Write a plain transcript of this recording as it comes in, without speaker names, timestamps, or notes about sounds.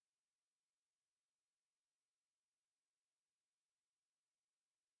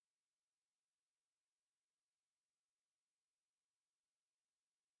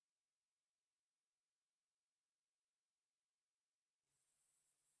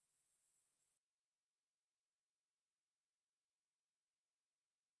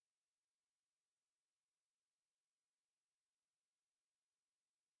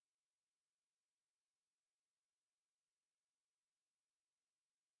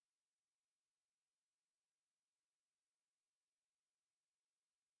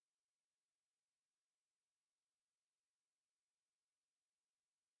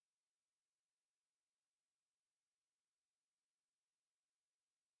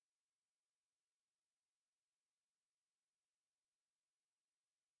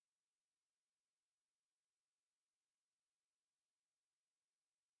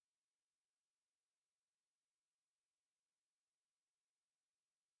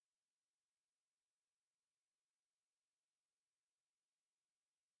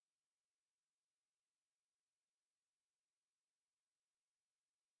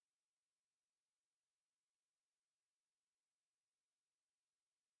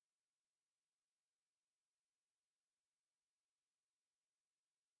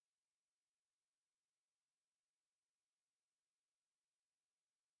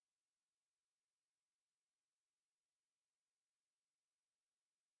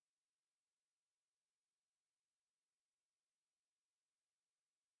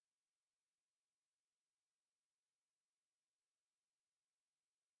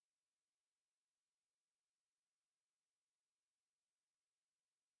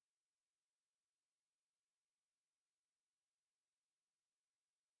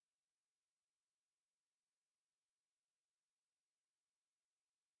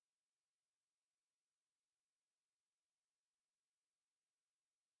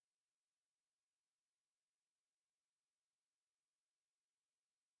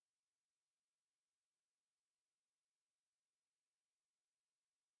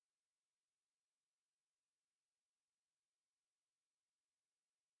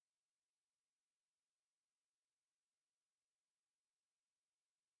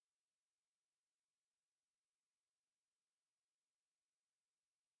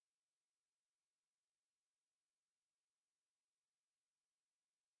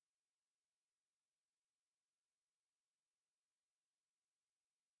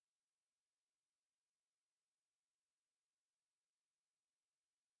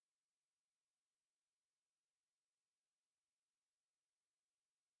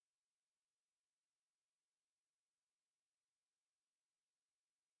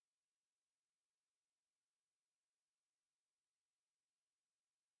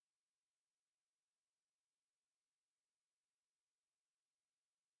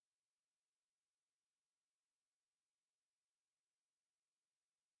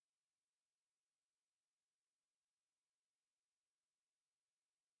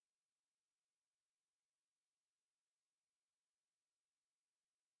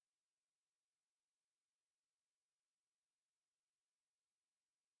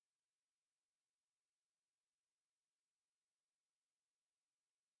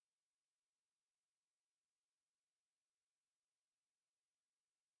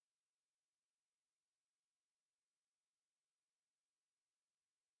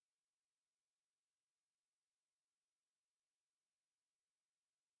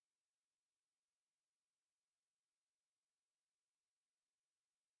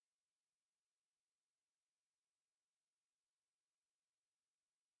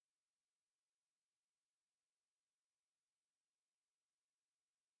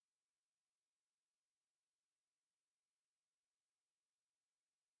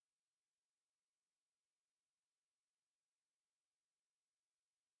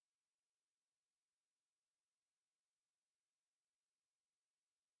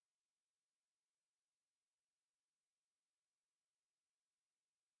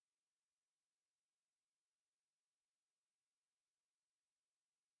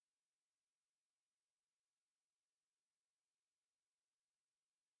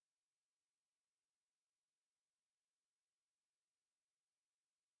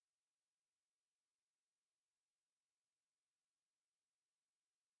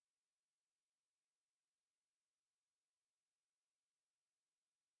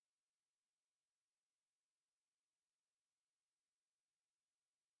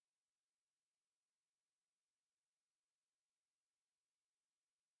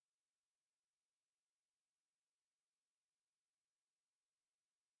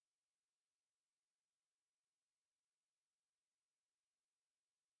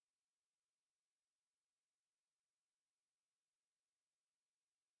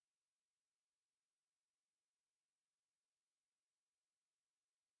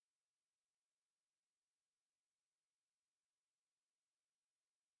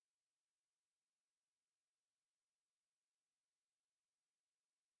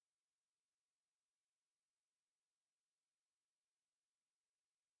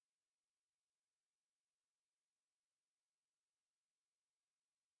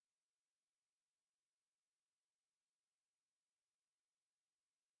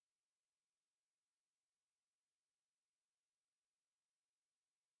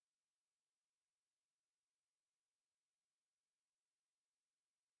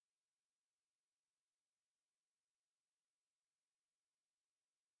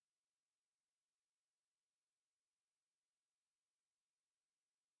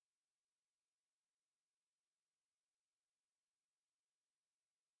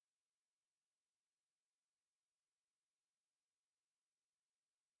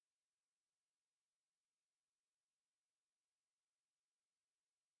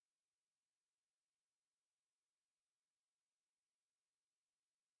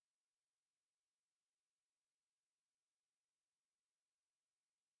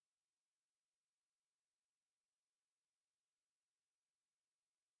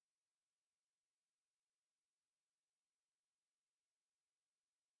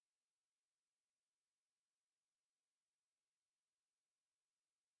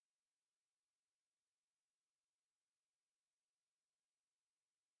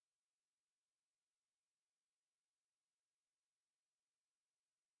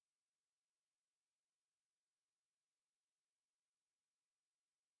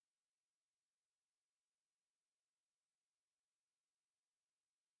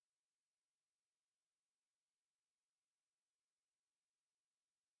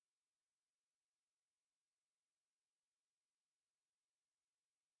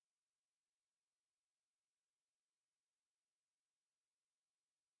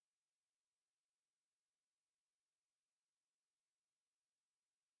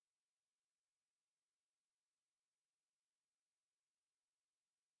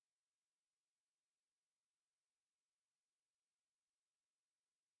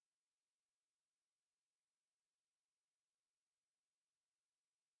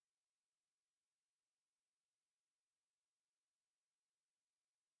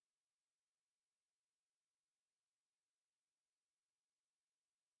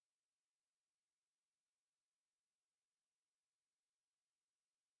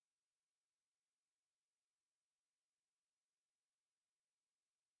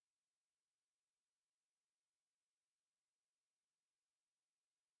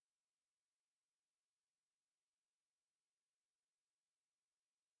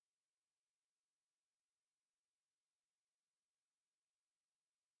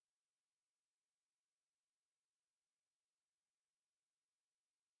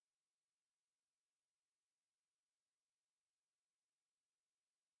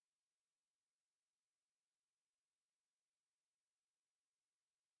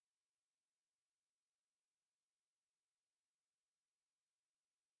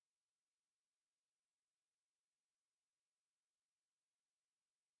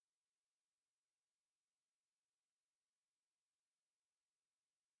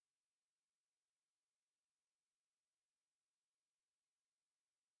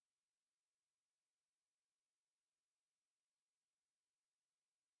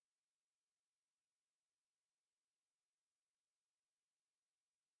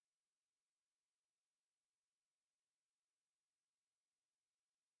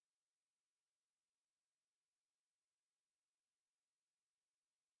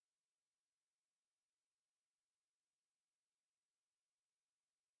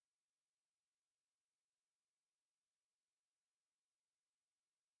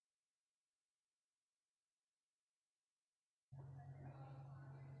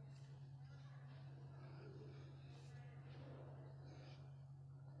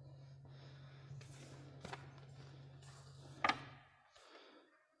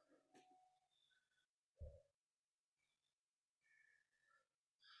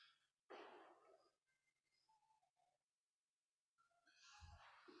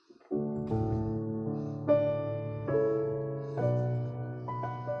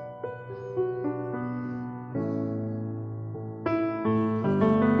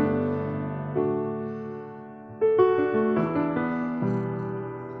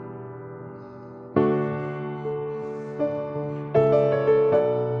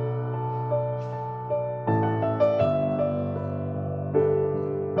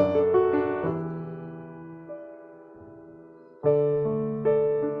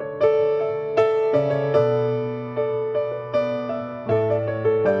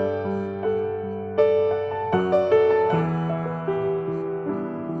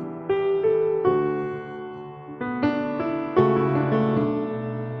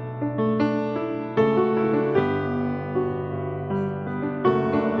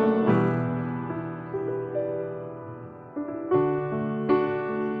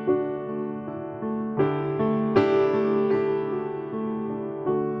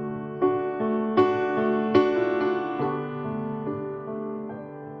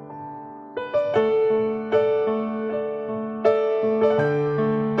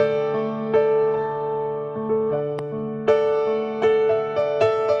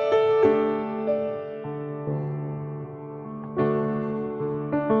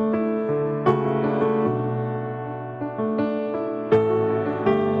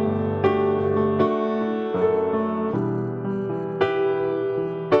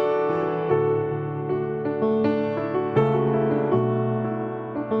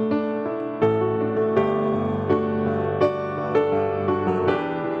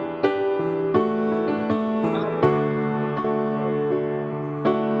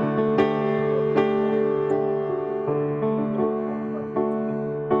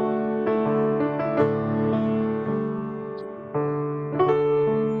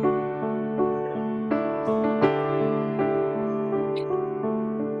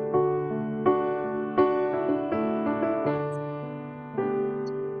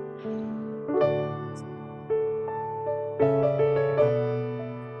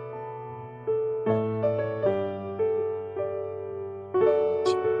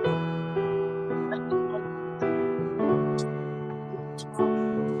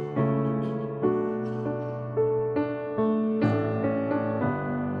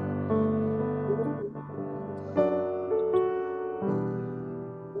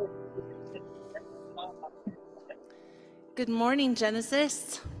Good morning,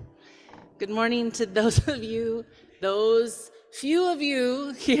 Genesis. Good morning to those few of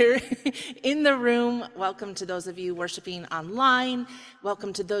you here in the room. Welcome to those of you worshiping online.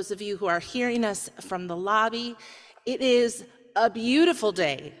 Welcome to those of you who are hearing us from the lobby. It is a beautiful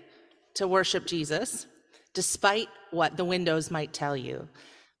day to worship Jesus, despite what the windows might tell you.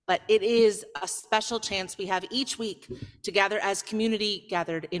 But it is a special chance we have each week to gather as community,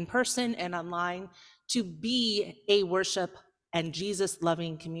 gathered in person and online, to be a worship and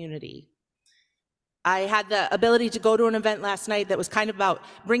Jesus-loving community. I had the ability to go to an event last night that was kind of about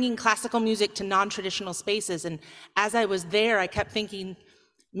bringing classical music to non-traditional spaces. And as I was there, I kept thinking,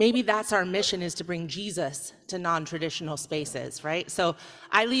 maybe that's our mission, is to bring Jesus to non-traditional spaces, right? So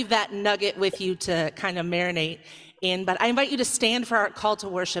I leave that nugget with you to kind of marinate in, but I invite you to stand for our call to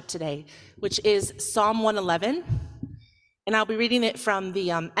worship today, which is Psalm 111. And I'll be reading it from the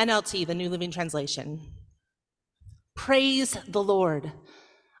NLT, the New Living Translation. Praise the Lord.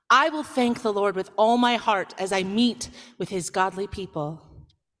 I will thank the Lord with all my heart as I meet with his godly people.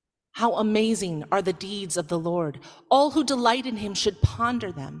 How amazing are the deeds of the Lord. All who delight in him should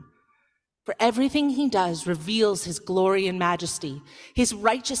ponder them. For everything he does reveals his glory and majesty. His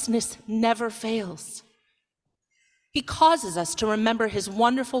righteousness never fails. He causes us to remember his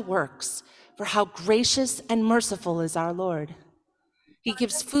wonderful works, for how gracious and merciful is our Lord. He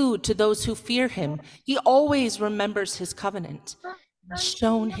gives food to those who fear him. He always remembers his covenant. He has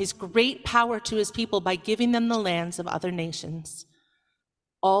shown his great power to his people by giving them the lands of other nations.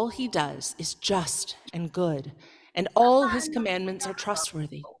 All he does is just and good, and all his commandments are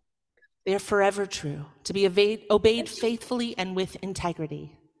trustworthy. They are forever true, to be obeyed faithfully and with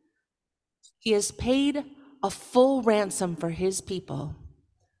integrity. He has paid a full ransom for his people.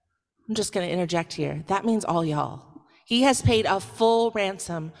 I'm just going to interject here. That means all y'all. He has paid a full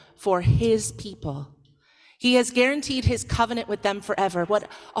ransom for his people. He has guaranteed his covenant with them forever. What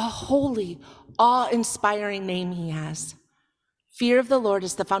a holy, awe-inspiring name he has. Fear of the Lord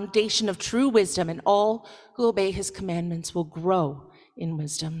is the foundation of true wisdom, and all who obey his commandments will grow in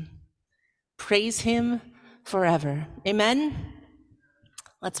wisdom. Praise him forever. Amen.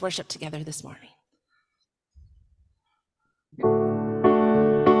 Let's worship together this morning.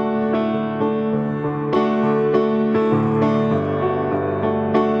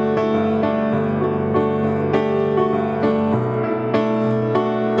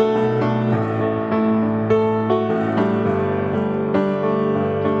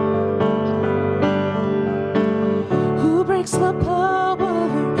 The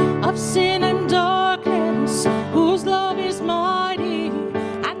power of sin and darkness, whose love is mighty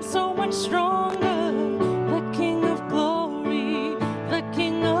and so much stronger. The King of glory, the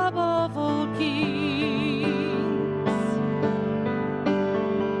King above all kings,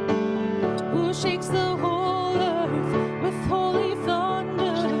 who shakes the whole earth with holy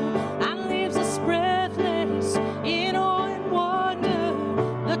thunder and leaves us breathless in awe and wonder.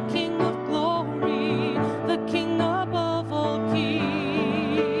 The King of glory, the King above all kings.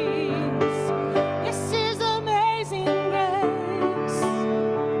 This is amazing grace.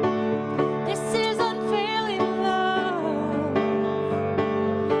 This is unfailing love,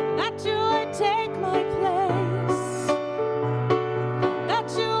 that you would take my place,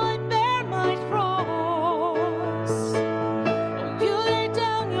 that you would bear my cross. Oh, you laid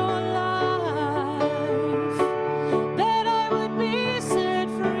down your life, that I would be set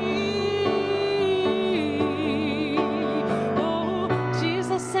free. Oh,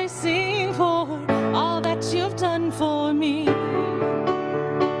 Jesus, I sing for all that you've done for me.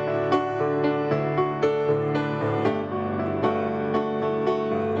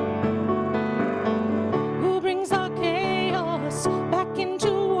 Who brings our chaos back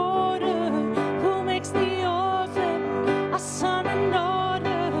into order, who makes the orphan a son and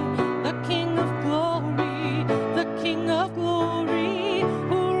daughter. The King of glory, the King of glory,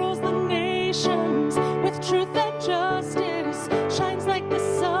 who rules the nations with truth and justice, shines like the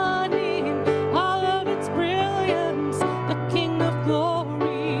sun in all of its brilliance. The King of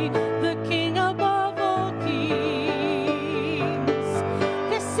glory, the King above all kings.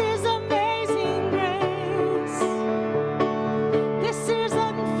 This is amazing grace. This is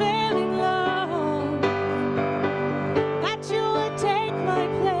unfailing love, that you would take my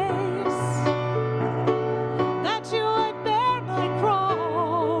place, that you would bear my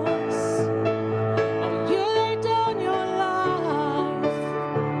cross. Oh, you laid down your life,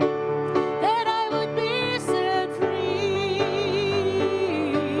 that I would be set free.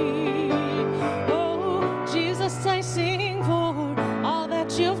 Oh, Jesus, I sing for all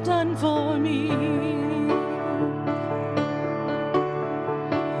that you've done for me.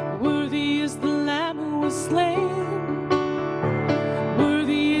 Worthy is the Lamb who was slain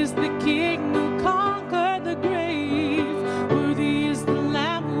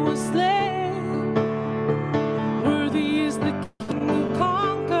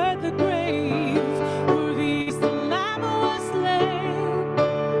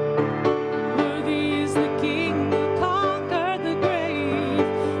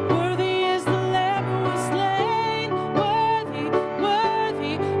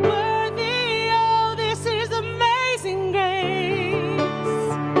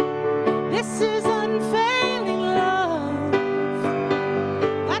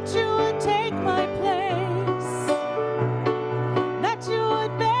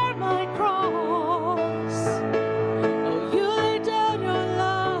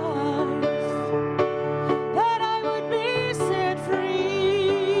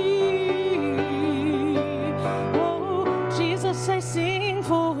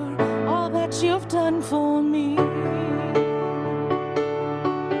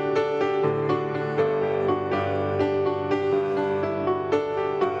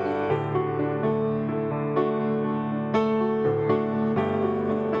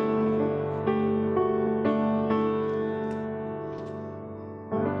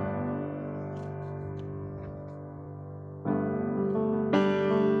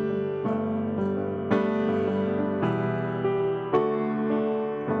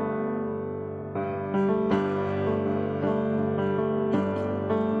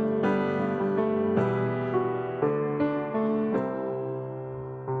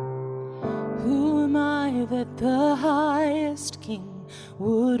that the highest King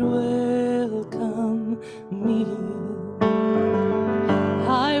would welcome me.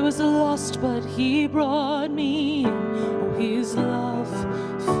 I was lost, but he brought me in. Oh, his love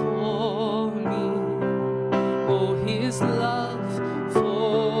for me. Oh, his love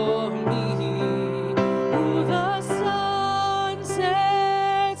for me. Who the Son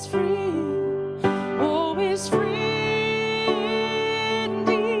sets free, oh, is free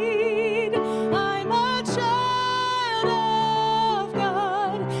indeed. I'm a child of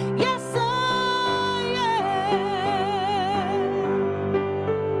God. Yes, I am.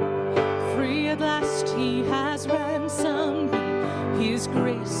 Free at last, he has ransomed me. His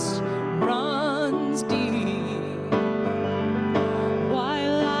grace runs deep.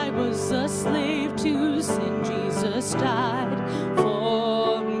 While I was a slave to sin, Jesus died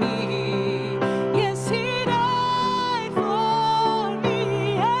for me. Yes, he died for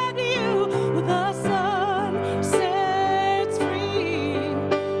me. And you, the Son sets free,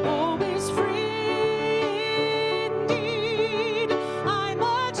 oh, is free indeed. I'm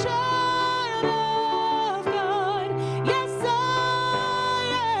a child of God. Yes, I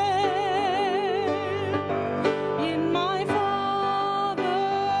am. In my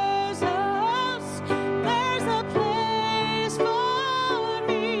Father's house, there's a place for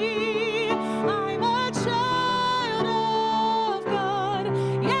me. I'm a child of God.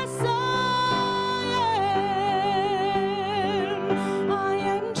 Yes, I am. I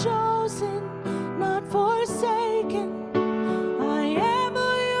am chosen, not forsaken. I am who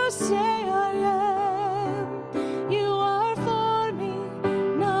you say I am. You are for me,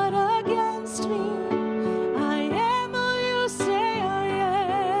 not against me. I am who you say I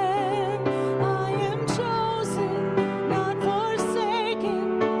am. I am chosen, not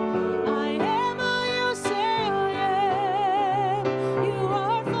forsaken. I am who you say I am. You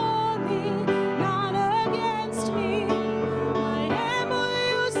are for me, not against me. I am who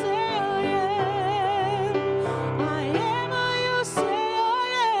you say I am. I am who you say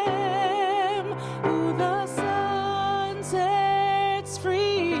I am. Who the Son sets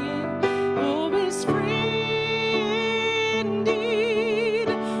free, oh, is free indeed.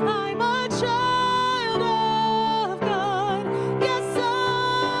 I'm a child of God. Yes,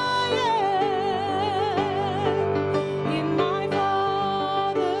 I am. In my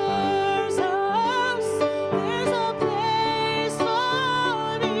Father's house, there's a place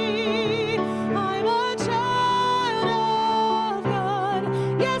for me. I'm a child of God.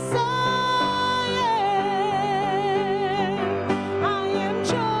 Yes, I am. I am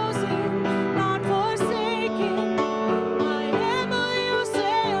chosen, not forsaken. I am who you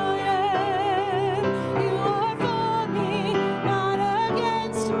say I am. You are for me, not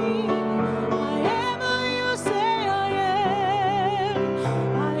against me. I am who you say I am.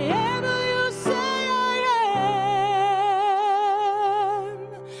 I am who you say I am.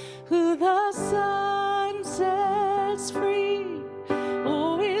 Who the Son sets free,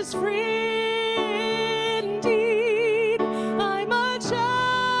 oh, is free indeed. I'm a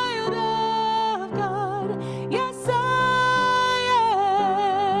child of God. Yes, I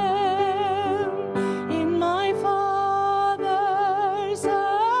am. In my Father's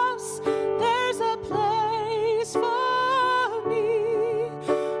house, there's a place for me.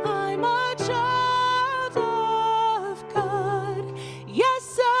 I'm a child of God.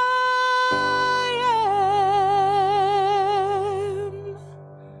 Yes, I am.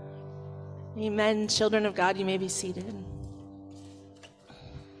 Amen. Children of God, you may be seated.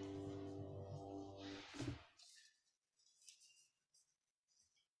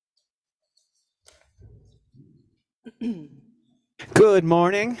 Good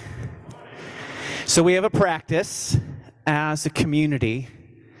morning. So we have a practice as a community,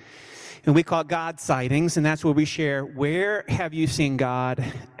 and we call it God Sightings, and that's where we share, where have you seen God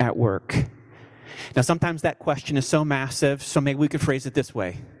at work? Now, sometimes that question is so massive, so maybe we could phrase it this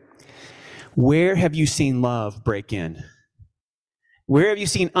way. Where have you seen love break in? Where have you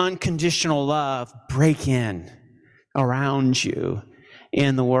seen unconditional love break in around you,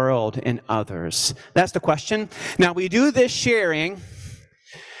 in the world, in others? That's the question. Now, we do this sharing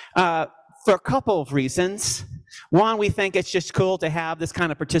for a couple of reasons. One, we think it's just cool to have this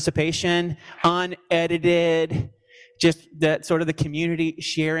kind of participation, unedited, just that sort of the community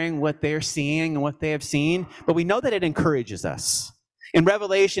sharing what they're seeing and what they have seen. But we know that it encourages us. In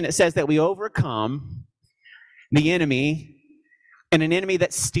Revelation, it says that we overcome the enemy, and an enemy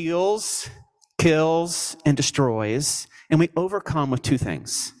that steals, kills, and destroys. And we overcome with two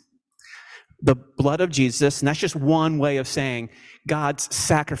things. The blood of Jesus, and that's just one way of saying God's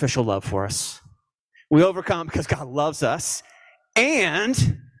sacrificial love for us. We overcome because God loves us,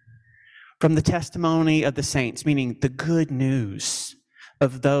 and from the testimony of the saints, meaning the good news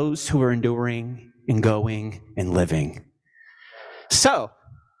of those who are enduring and going and living. So,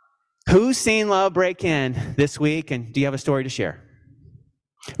 who's seen love break in this week, and do you have a story to share?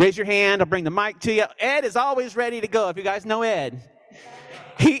 Raise your hand. I'll bring the mic to you. Ed is always ready to go. If you guys know Ed,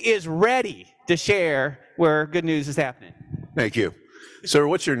 he is ready to share where good news is happening. Thank you. Sir,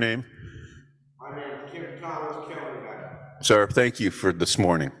 what's your name? My name is Kim Thomas Kelly. Sir, thank you for this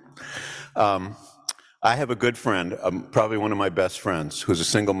morning. I have a good friend, probably one of my best friends, who's a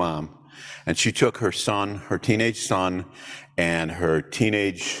single mom, and she took her son, her teenage son, and her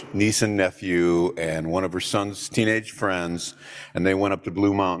teenage niece and nephew, and one of her son's teenage friends, and they went up to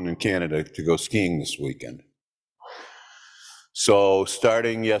Blue Mountain in Canada to go skiing this weekend. So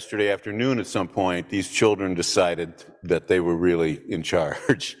starting yesterday afternoon at some point, these children decided that they were really in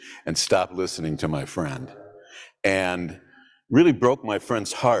charge and stopped listening to my friend. And really broke my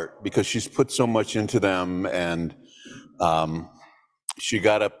friend's heart because she's put so much into them. And she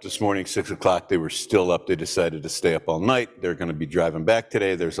got up this morning, 6 o'clock. They were still up. They decided to stay up all night. They're going to be driving back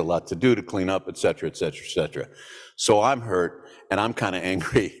today. There's a lot to do to clean up, et cetera, et cetera, et cetera. So I'm hurt and I'm kind of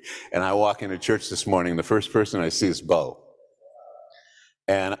angry. And I walk into church this morning. The first person I see is Bo.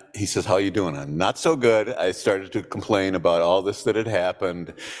 And he says, how you doing? I'm not so good. I started to complain about all this that had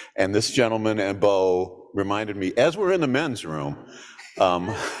happened. And this gentleman and Bo reminded me, as we're in the men's room,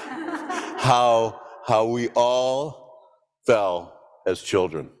 how we all fell as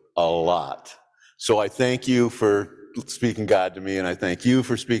children a lot. So I thank you for speaking God to me, and I thank you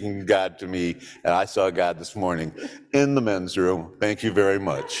for speaking God to me. And I saw God this morning in the men's room. Thank you very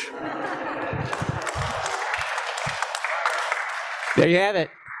much. There you have it.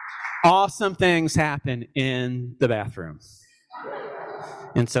 Awesome things happen in the bathroom.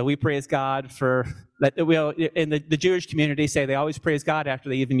 And so we praise God for that. In the Jewish community say they always praise God after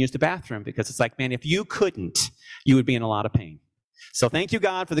they even use the bathroom, because it's like, man, if you couldn't, you would be in a lot of pain. So thank you,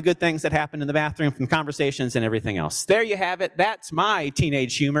 God, for the good things that happen in the bathroom, from conversations and everything else. There you have it. That's my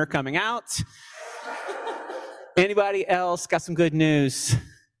teenage humor coming out. Anybody else got some good news?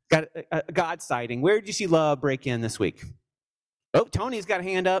 Got a God sighting? Where did you see love break in this week? Oh, Tony's got a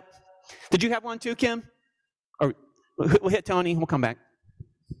hand up. Did you have one too, Kim? Or we'll hit Tony. We'll come back.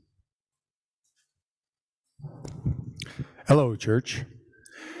 Hello, church.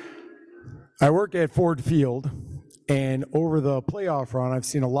 I work at Ford Field, and over the playoff run, I've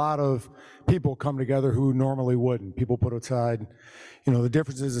seen a lot of people come together who normally wouldn't. People put aside, the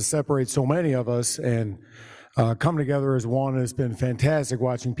differences that separate so many of us, and come together as one. It's been fantastic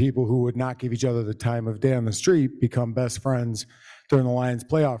watching people who would not give each other the time of day on the street become best friends during the Lions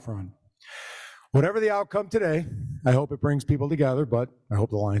playoff run. Whatever the outcome today, I hope it brings people together, but I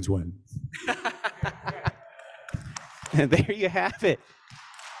hope the Lions win. And there you have it.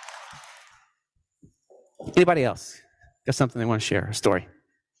 Anybody else got something they want to share, a story?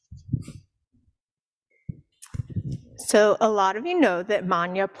 So a lot of you know that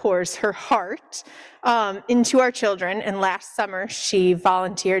Manya pours her heart into our children, and last summer she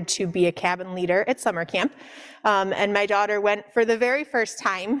volunteered to be a cabin leader at summer camp. And my daughter went for the very first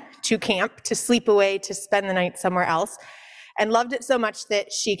time to camp, to sleep away, to spend the night somewhere else, and loved it so much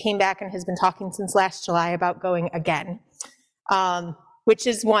that she came back and has been talking since last July about going again, which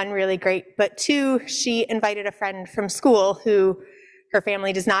is one, really great, but two, she invited a friend from school who her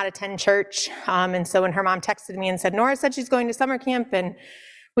family does not attend church, and so when her mom texted me and said, Nora said she's going to summer camp, and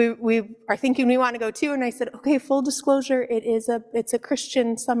we are thinking we want to go too, and I said, okay, full disclosure, it's a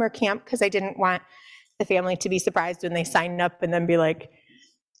Christian summer camp, because I didn't want the family to be surprised when they signed up and then be like,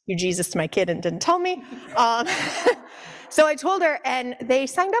 you Jesus to my kid and didn't tell me. So I told her, and they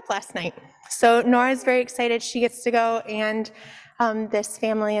signed up last night. So Nora's very excited she gets to go, and this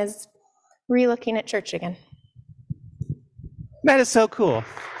family is re-looking at church again. That is so cool.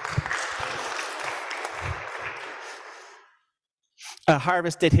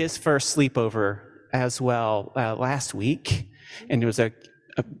 Harvest did his first sleepover as well last week, and there was a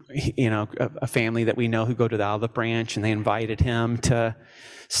family that we know who go to the Olive Branch, and they invited him to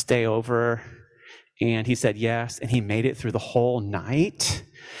stay over, and he said yes, and he made it through the whole night.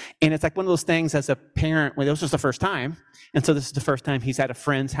 And it's like one of those things as a parent, well, this was the first time, and so this is the first time he's at a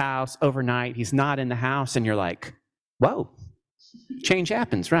friend's house overnight. He's not in the house, and you're like, whoa. Change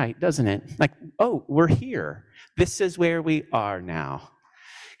happens, right, doesn't it? Like, oh, we're here. This is where we are now.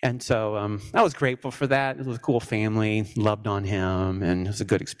 And so I was grateful for that. It was a cool family, loved on him, and it was a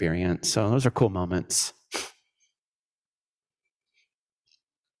good experience. So those are cool moments.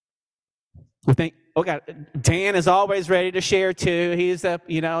 God, Dan is always ready to share too. He's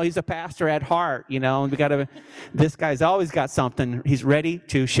a pastor at heart, and this guy's always got something. He's ready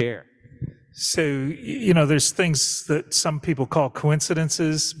to share. So, there's things that some people call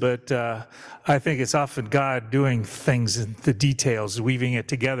coincidences, but I think it's often God doing things in the details, weaving it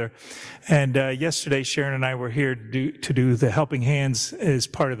together. And yesterday, Sharon and I were here to do the Helping Hands as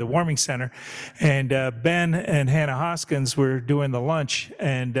part of the warming center. And Ben and Hannah Hoskins were doing the lunch.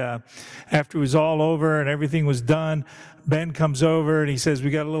 And after it was all over and everything was done, Ben comes over and he says,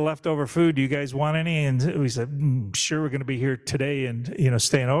 "We got a little leftover food. Do you guys want any?" And we said, "Sure, we're going to be here today and,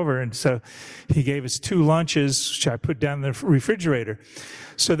 staying over." And so he gave us 2 lunches, which I put down in the refrigerator.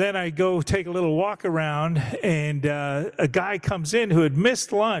 So then I go take a little walk around, and a guy comes in who had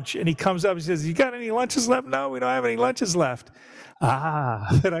missed lunch, and he comes up and says, "You got any lunches left?" "No, we don't have any lunches left."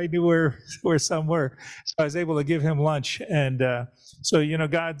 But I knew where some were. So I was able to give him lunch. And so,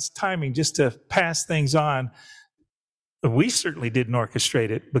 God's timing just to pass things on. We certainly didn't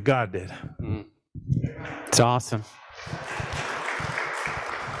orchestrate it, but God did. It's awesome.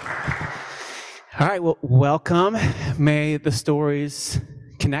 All right, well, welcome. May the stories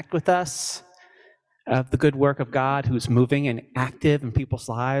connect with us of the good work of God who's moving and active in people's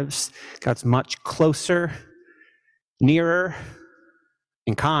lives. God's much closer, nearer,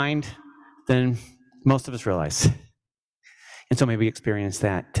 and kind than most of us realize. And so maybe experience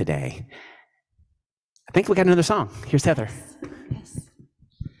that today. I think we got another song. Here's Heather. Yes.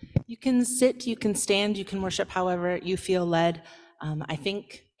 You can sit, you can stand, you can worship however you feel led. I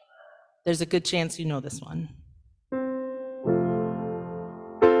think there's a good chance you know this one.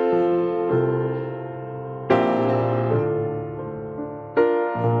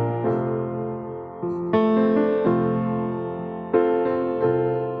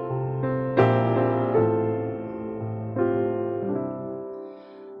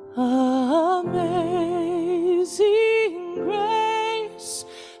 Amazing grace,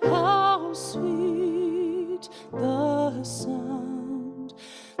 how sweet the sound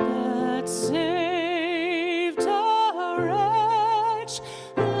that saved a wretch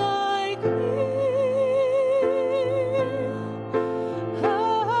like me.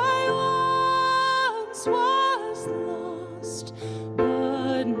 I once was lost,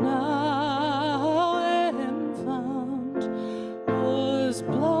 but now am found, was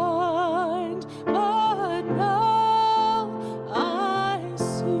blind, but now I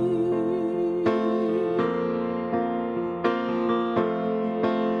see.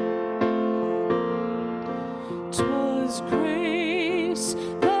 'Twas grace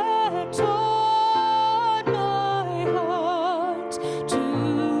that taught my heart to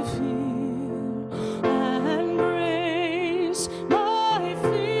fear, and grace my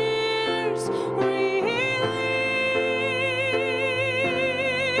fears relieved.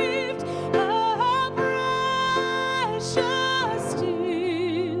 How precious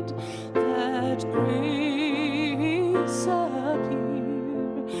did that grace appear!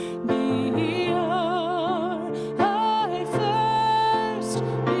 The hour I felt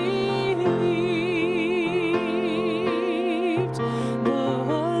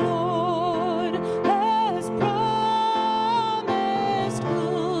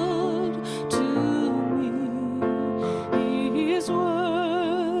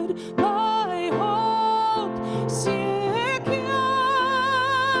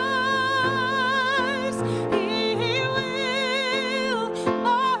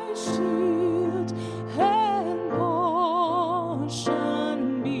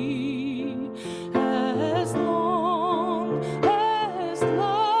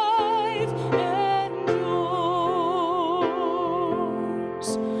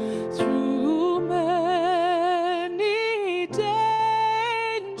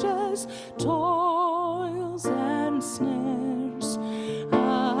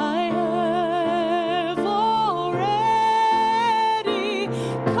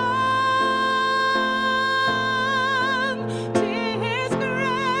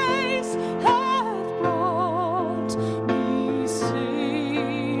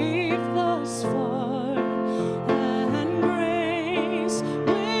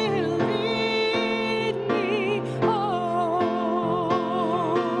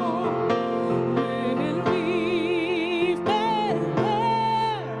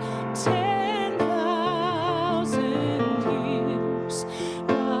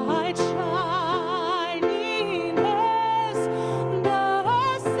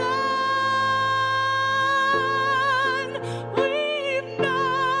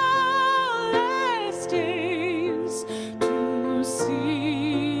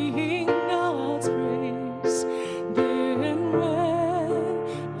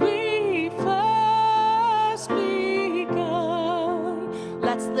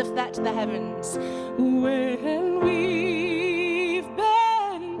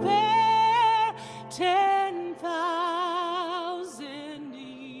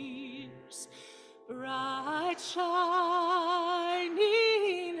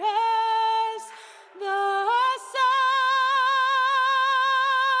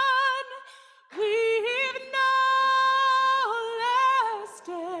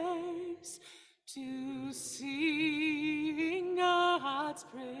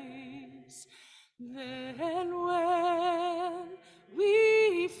Then when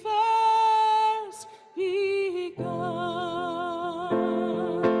we first begun,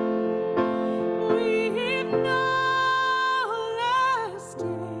 we've no less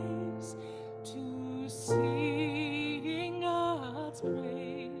days to sing God's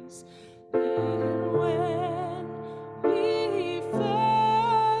praise than when we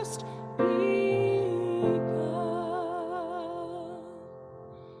first begun.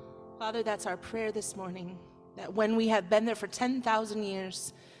 Father, that's our prayer this morning, that when we have been there for 10,000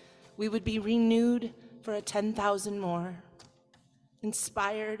 years, we would be renewed for a 10,000 more,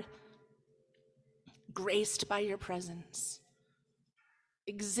 inspired, graced by your presence,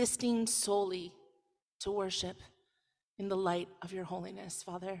 existing solely to worship in the light of your holiness,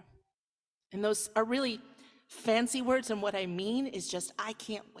 Father. And those are really fancy words, and what I mean is just, I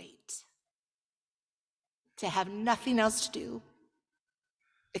can't wait to have nothing else to do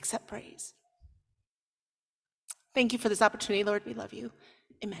except praise. Thank you for this opportunity, Lord. We love you.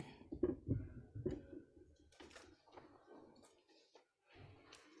 Amen.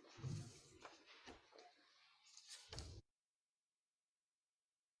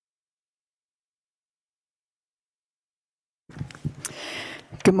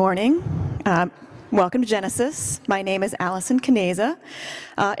 Good morning. Welcome to Genesis. My name is Allison Caneza.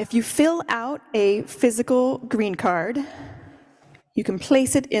 If you fill out a physical green card, you can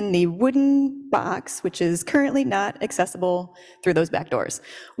place it in the wooden box, which is currently not accessible through those back doors.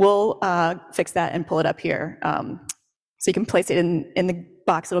 We'll fix that and pull it up here. So you can place it in the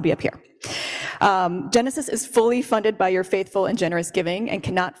box, it'll be up here. Genesis is fully funded by your faithful and generous giving and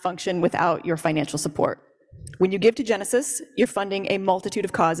cannot function without your financial support. When you give to Genesis, you're funding a multitude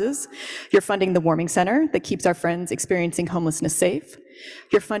of causes. You're funding the warming center that keeps our friends experiencing homelessness safe.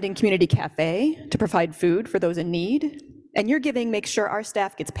 You're funding Community Cafe to provide food for those in need. And your giving makes sure our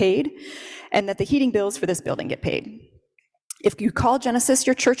staff gets paid and that the heating bills for this building get paid. If you call Genesis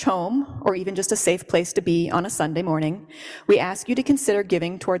your church home, or even just a safe place to be on a Sunday morning, we ask you to consider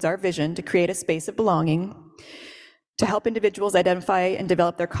giving towards our vision to create a space of belonging, to help individuals identify and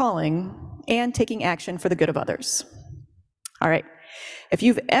develop their calling, and taking action for the good of others. All right, if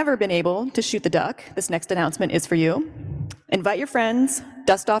you've ever been able to shoot the duck, this next announcement is for you. Invite your friends,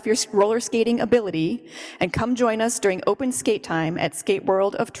 dust off your roller skating ability, and come join us during open skate time at Skate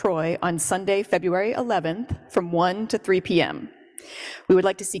World of Troy on Sunday, February 11th from 1 to 3 p.m. We would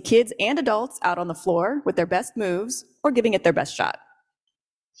like to see kids and adults out on the floor with their best moves or giving it their best shot.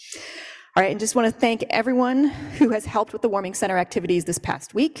 All right, and just want to thank everyone who has helped with the Warming Center activities this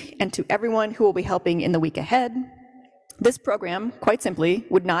past week, and to everyone who will be helping in the week ahead. This program, quite simply,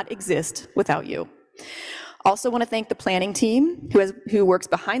 would not exist without you. Also want to thank the planning team who works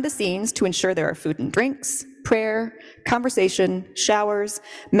behind the scenes to ensure there are food and drinks, prayer, conversation, showers,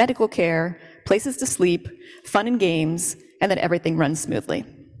 medical care, places to sleep, fun and games, and that everything runs smoothly.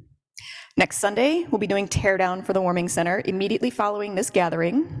 Next Sunday, we'll be doing teardown for the Warming Center immediately following this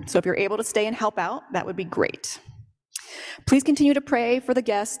gathering, so if you're able to stay and help out, that would be great. Please continue to pray for the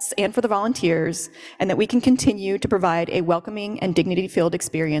guests and for the volunteers, and that we can continue to provide a welcoming and dignity-filled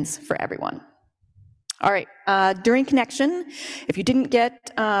experience for everyone. All right, during connection, if you didn't get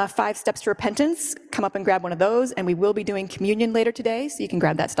 5 steps to repentance, come up and grab one of those, and we will be doing communion later today, so you can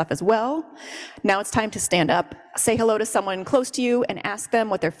grab that stuff as well. Now it's time to stand up, say hello to someone close to you, and ask them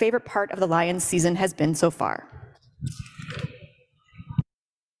what their favorite part of the Lions season has been so far.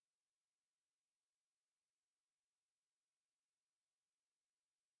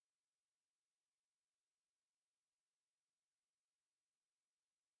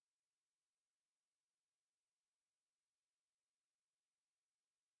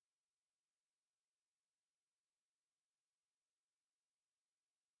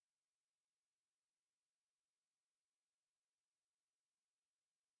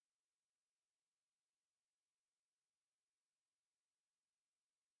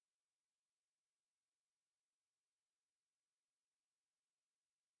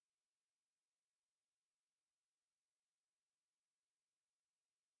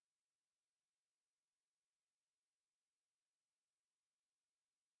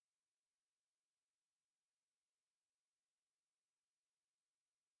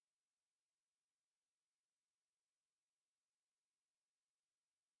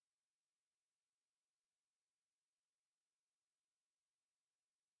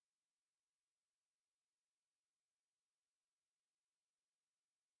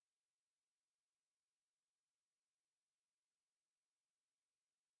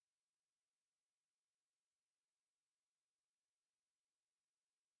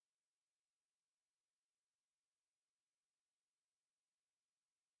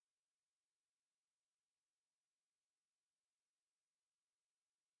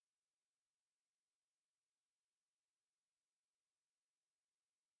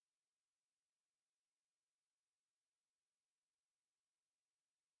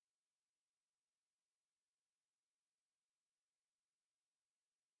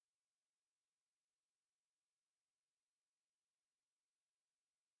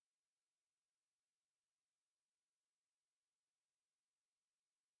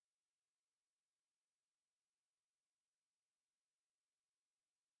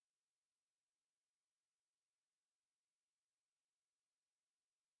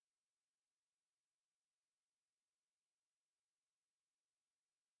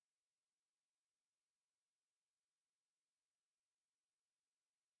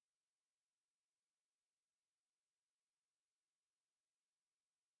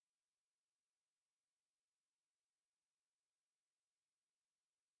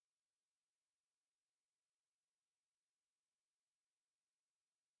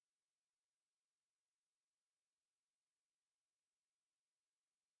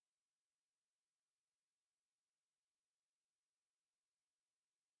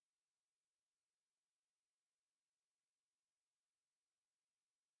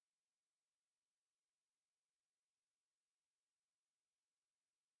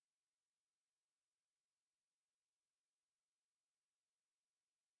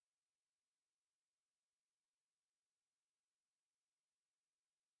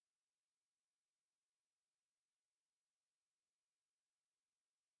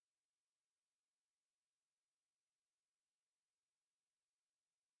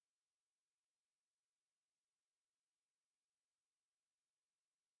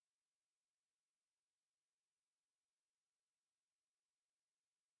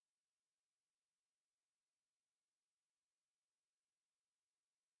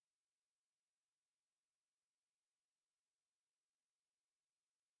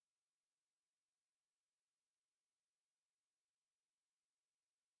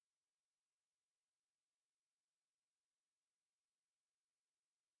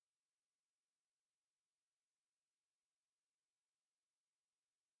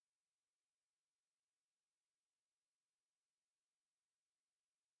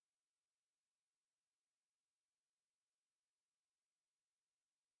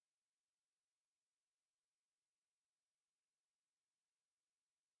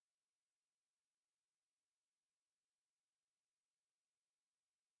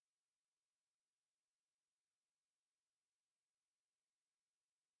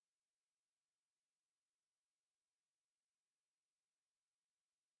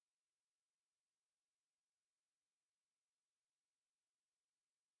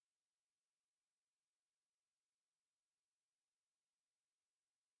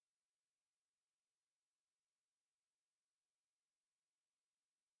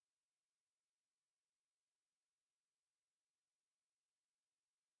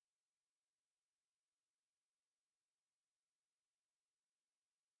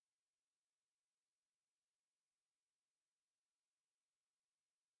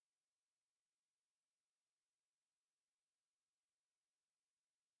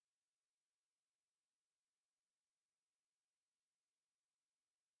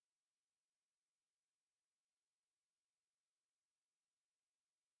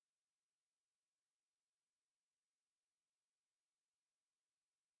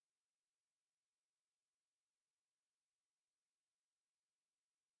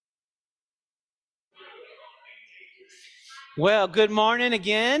 Well, good morning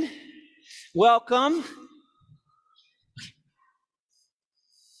again. Welcome.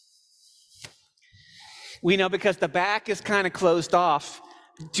 We know because the back is kind of closed off.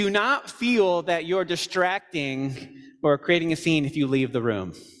 Do not feel that you're distracting or creating a scene if you leave the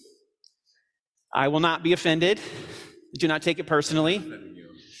room. I will not be offended. Do not take it personally.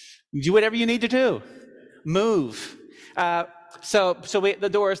 Do whatever you need to do. Move. The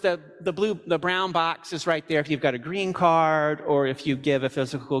doors, the brown box is right there if you've got a green card or if you give a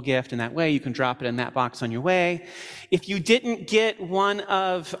physical gift in that way, you can drop it in that box on your way. If you didn't get one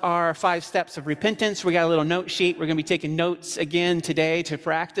of our 5 steps of repentance, we got a little note sheet. We're going to be taking notes again today to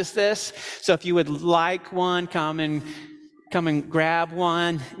practice this. So if you would like one, come and grab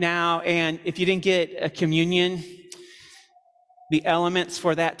one now. And if you didn't get a communion, the elements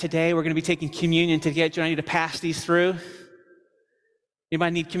for that today, we're going to be taking communion together. Do I need to pass these through?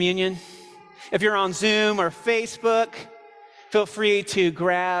 Anybody need communion? If you're on Zoom or Facebook, feel free to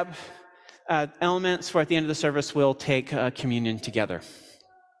grab elements for at the end of the service, we'll take communion together.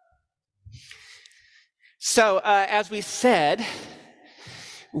 So as we said,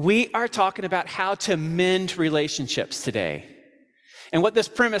 we are talking about how to mend relationships today. And what this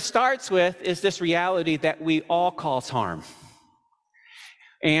premise starts with is this reality that we all cause harm.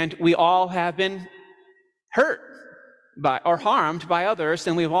 And we all have been hurt by or harmed by others,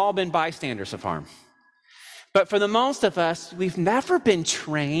 and we've all been bystanders of harm. But for the most of us, we've never been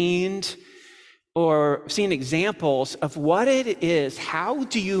trained or seen examples of what it is. How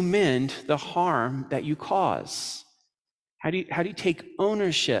do you mend the harm that you cause? How do you take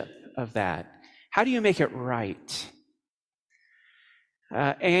ownership of that? How do you make it right?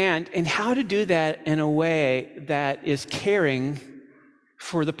 And how to do that in a way that is caring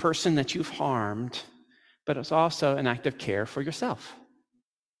for the person that you've harmed, but it's also an act of care for yourself.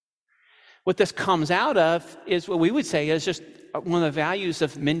 What this comes out of is what we would say is just one of the values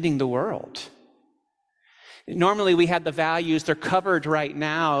of mending the world. Normally we have the values, they're covered right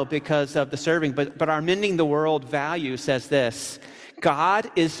now because of the serving, but our mending the world value says this: God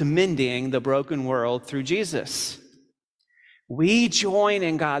is mending the broken world through Jesus. We join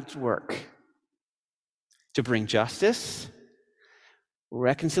in God's work to bring justice,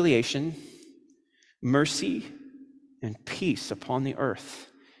 reconciliation, mercy, and peace upon the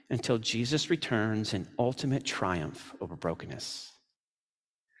earth until Jesus returns in ultimate triumph over brokenness.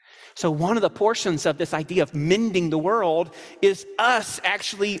 So one of the portions of this idea of mending the world is us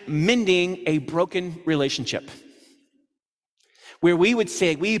actually mending a broken relationship, where we would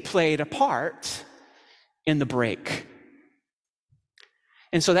say we played a part in the break.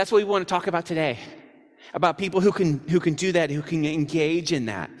 And so that's what we want to talk about today, about people who can do that, who can engage in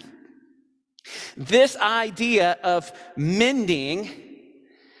that. This idea of mending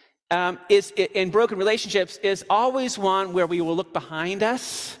is in broken relationships is always one where we will look behind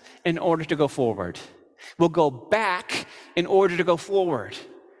us in order to go forward. We'll go back in order to go forward.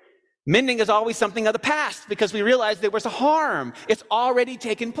 Mending is always something of the past because we realize there was a harm. It's already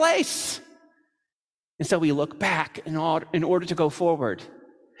taken place. And so we look back in order to go forward.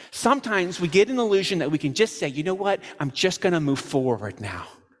 Sometimes we get an illusion that we can just say, you know what, I'm just going to move forward now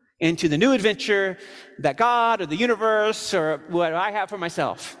into the new adventure that God or the universe or what I have for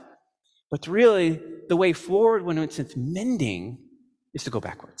myself. But really, the way forward when it's mending is to go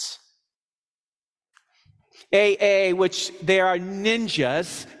backwards. AA, which they are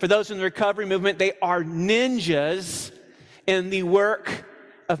ninjas, for those in the recovery movement, they are ninjas in the work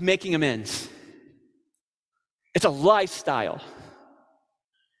of making amends. It's a lifestyle.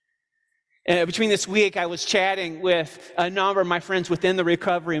 Between this week, I was chatting with a number of my friends within the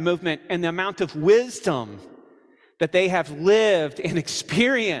recovery movement, and the amount of wisdom that they have lived and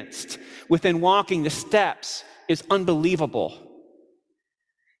experienced within walking the steps is unbelievable.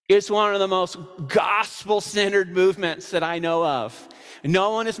 It's one of the most gospel-centered movements that I know of. No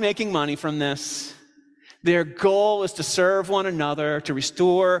one is making money from this. Their goal is to serve one another, to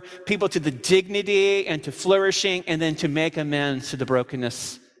restore people to the dignity and to flourishing, and then to make amends to the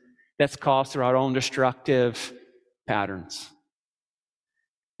brokenness that's caused through our own destructive patterns.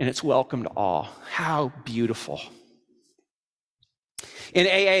 And it's welcome to all. How beautiful. In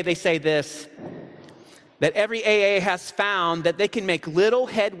AA, they say this, that every AA has found that they can make little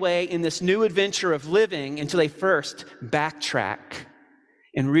headway in this new adventure of living until they first backtrack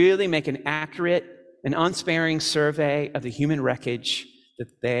and really make an accurate and unsparing survey of the human wreckage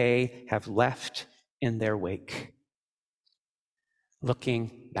that they have left in their wake.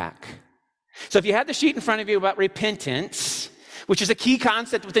 Looking back. So if you have the sheet in front of you about repentance, which is a key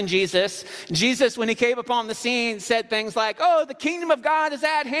concept within Jesus. Jesus, when he came upon the scene, said things like, oh, the kingdom of God is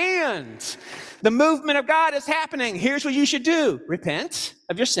at hand. The movement of God is happening. Here's what you should do. Repent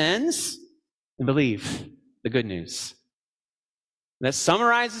of your sins and believe the good news. That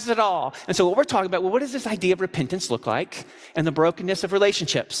summarizes it all. And so what we're talking about, well, what does this idea of repentance look like and the brokenness of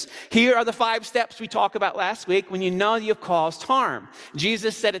relationships? Here are the 5 steps we talked about last week when you know you've caused harm.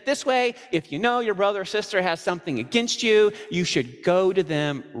 Jesus said it this way: if you know your brother or sister has something against you, you should go to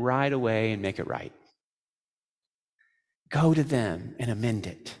them right away and make it right. Go to them and amend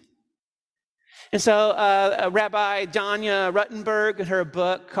it. And so Rabbi Danya Ruttenberg, in her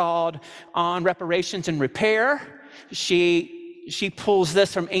book called On Reparations and Repair, she pulls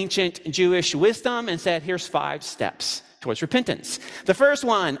this from ancient Jewish wisdom and said, here's 5 steps towards repentance. The first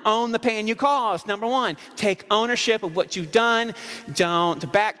one, own the pain you caused. Number 1, take ownership of what you've done. Don't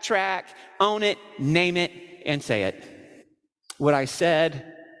backtrack. Own it, name it, and say it. What I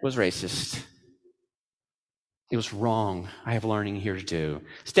said was racist. It was wrong. I have learning here to do.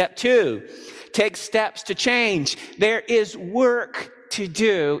 Step 2, take steps to change. There is work to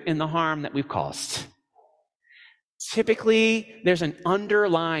do in the harm that we've caused. Typically, there's an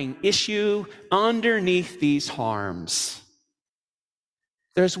underlying issue underneath these harms.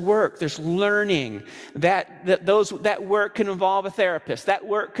 There's work, there's learning. That work can involve a therapist. That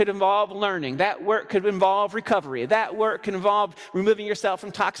work could involve learning. That work could involve recovery. That work can involve removing yourself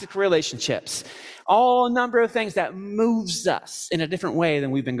from toxic relationships. All a number of things that moves us in a different way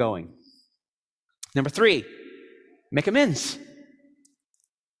than we've been going. Number 3, make amends.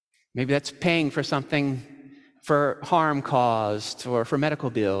 Maybe that's paying for something, for harm caused or for medical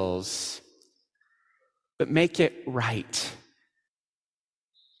bills, but make it right.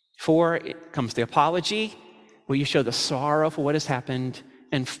 4, it comes the apology, where you show the sorrow for what has happened.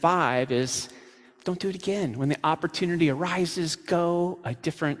 And 5 is, don't do it again. When the opportunity arises, go a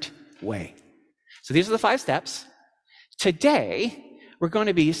different way. So these are the 5 steps. Today, we're going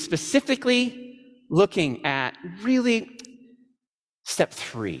to be specifically looking at really step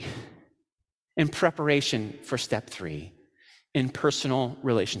 3. In preparation for step 3, in personal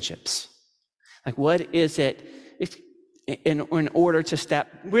relationships. Like, what is it in order to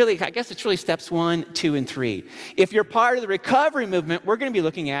I guess it's really steps 1, 2, and 3. If you're part of the recovery movement, we're going to be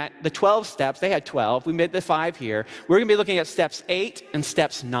looking at the 12 steps. They had 12. We made the 5 here. We're going to be looking at steps 8 and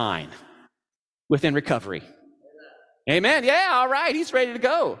steps 9 within recovery. Amen. Yeah, all right. He's ready to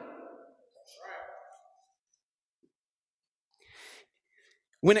go.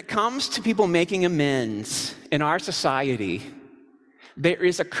 When it comes to people making amends in our society, there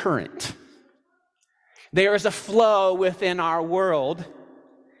is a current. There is a flow within our world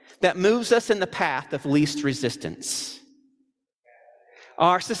that moves us in the path of least resistance.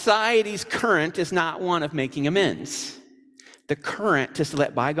 Our society's current is not one of making amends. The current is to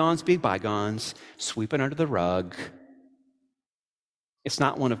let bygones be bygones, sweep it under the rug. It's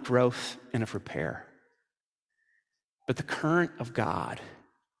not one of growth and of repair. But the current of God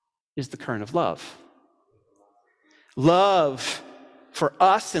is the current of love. Love for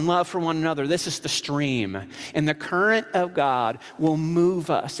us and love for one another. This is the stream. And the current of God will move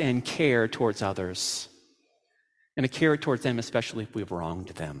us and care towards others. And to care towards them, especially if we've wronged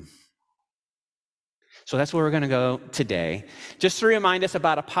them. So that's where we're going to go today. Just to remind us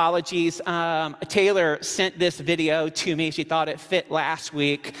about apologies, Taylor sent this video to me. She thought it fit last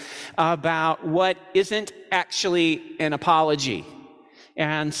week about what isn't actually an apology.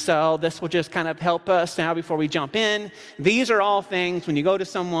 And so this will just kind of help us now before we jump in. These are all things when you go to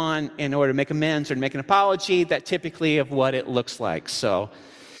someone in order to make amends or to make an apology, that typically of what it looks like. So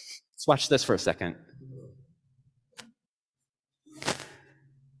let's watch this for a second.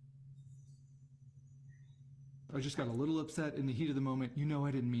 I just got a little upset in the heat of the moment. You know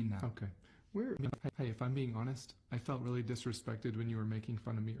I didn't mean that. Okay. Hey, if I'm being honest, I felt really disrespected when you were making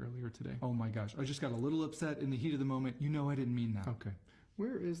fun of me earlier today. Oh my gosh, I just got a little upset in the heat of the moment. You know I didn't mean that. Okay.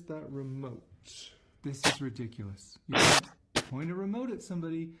 Where is that remote? This is ridiculous. You can't point a remote at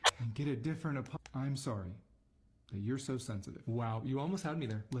somebody and get a different I'm sorry that you're so sensitive. Wow, you almost had me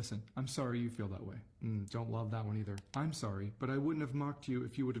there. Listen, I'm sorry you feel that way. Don't love that one either. I'm sorry, but I wouldn't have mocked you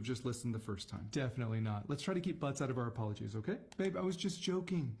if you would have just listened the first time. Definitely not. Let's try to keep butts out of our apologies, okay? Babe, I was just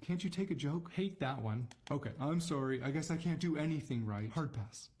joking. Can't you take a joke? Hate that one. Okay, I'm sorry. I guess I can't do anything right. Hard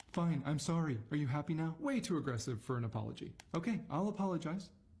pass. Fine, I'm sorry. Are you happy now? Way too aggressive for an apology. Okay, I'll apologize.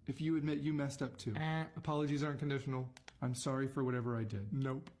 If you admit you messed up too. Apologies aren't conditional. I'm sorry for whatever I did.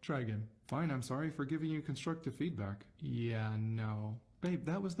 Nope. Try again. Fine, I'm sorry for giving you constructive feedback. Yeah, no. Babe,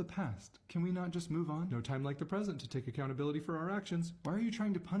 that was the past. Can we not just move on? No time like the present to take accountability for our actions. Why are you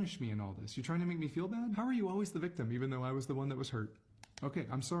trying to punish me in all this? You trying to make me feel bad? How are you always the victim, even though I was the one that was hurt? Okay,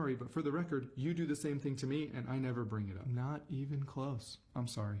 I'm sorry, but for the record, you do the same thing to me, and I never bring it up. Not even close. I'm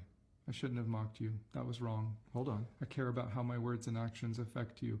sorry. I shouldn't have mocked you. That was wrong. Hold on. I care about how my words and actions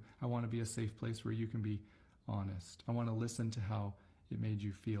affect you. I want to be a safe place where you can be honest. I want to listen to how it made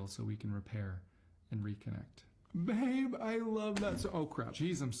you feel so we can repair and reconnect. Babe, I love that. Oh, crap.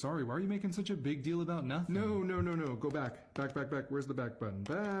 Jeez, I'm sorry. Why are you making such a big deal about nothing? No. Go back. Back. Where's the back button?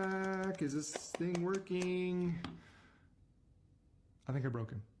 Back. Is this thing working? I think I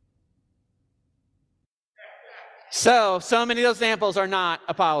broke him. So many of those examples are not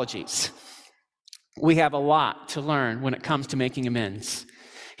apologies. We have a lot to learn when it comes to making amends.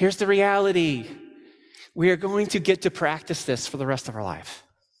 Here's the reality. We are going to get to practice this for the rest of our life.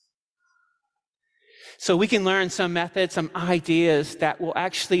 So we can learn some methods, some ideas that will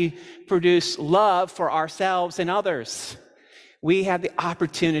actually produce love for ourselves and others. We have the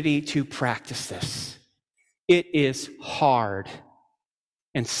opportunity to practice this. It is hard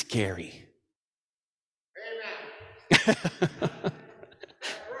and scary. Amen.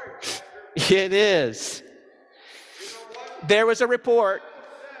 It is. There was a report.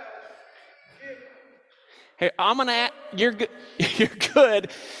 Hey, you're good. You're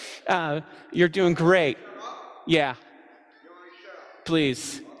good. You're doing great. Yeah.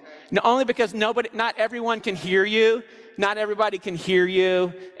 Please. No, only because not everyone can hear you. Not everybody can hear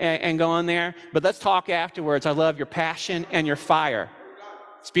you and go on there. But let's talk afterwards. I love your passion and your fire.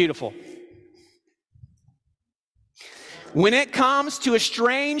 It's beautiful. When it comes to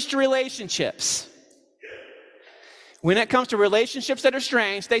estranged relationships, that are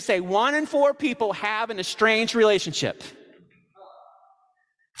estranged, they say 1 in 4 people have an estranged relationship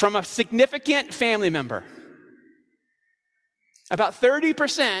from a significant family member. About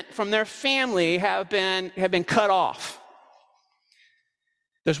 30% from their family have been cut off.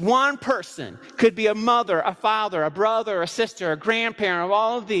 There's one person, could be a mother, a father, a brother, a sister, a grandparent, of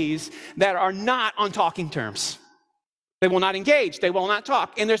all of these that are not on talking terms. They will not engage. They will not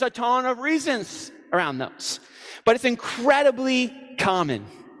talk. And there's a ton of reasons around those. But it's incredibly common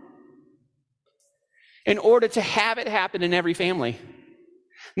in order to have it happen in every family.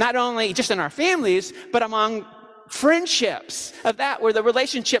 Not only just in our families, but among friendships of that where the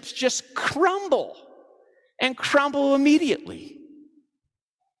relationships just crumble and crumble immediately.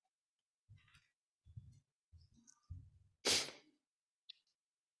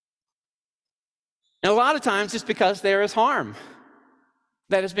 And a lot of times it's because there is harm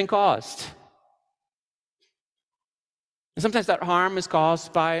that has been caused. And sometimes that harm is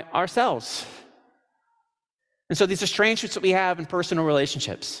caused by ourselves. And so these estrangements that we have in personal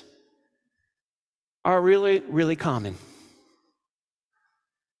relationships are really, really common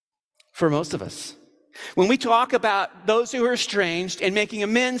for most of us. When we talk about those who are estranged and making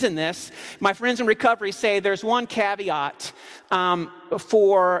amends in this, my friends in recovery say there's one caveat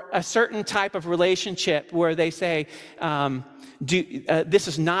for a certain type of relationship where they say, this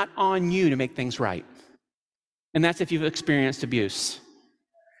is not on you to make things right. And that's if you've experienced abuse.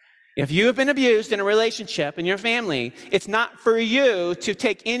 If you have been abused in a relationship in your family, it's not for you to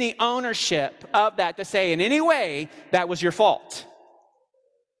take any ownership of that to say in any way that was your fault.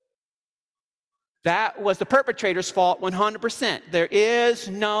 That was the perpetrator's fault 100%. There is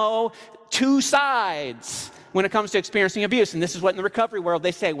no two sides when it comes to experiencing abuse. And this is what in the recovery world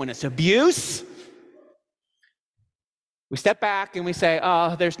they say, when it's abuse, we step back and we say,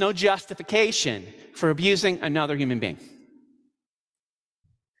 oh, there's no justification for abusing another human being.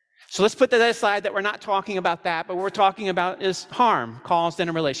 So let's put that aside that we're not talking about that, but what we're talking about is harm caused in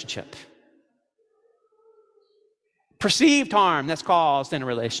a relationship. Perceived harm that's caused in a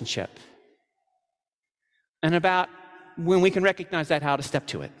relationship. And about when we can recognize that, how to step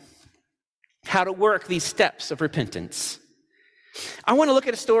to it. How to work these steps of repentance. I want to look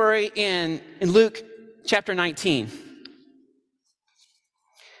at a story in Luke chapter 19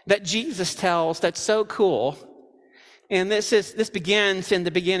 that Jesus tells that's so cool. And this begins in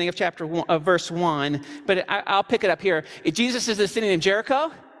the beginning of chapter 1, verse 1, but I'll pick it up here. Jesus is in the city named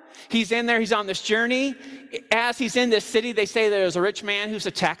Jericho. He's in there, he's on this journey. As he's in this city, they say there's a rich man who's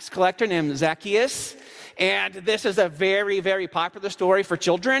a tax collector named Zacchaeus. And this is a very, very popular story for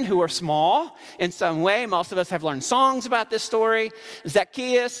children who are small in some way. Most of us have learned songs about this story.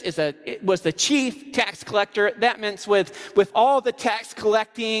 Zacchaeus was the chief tax collector. That meant with all the tax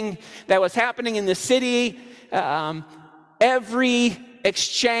collecting that was happening in the city, every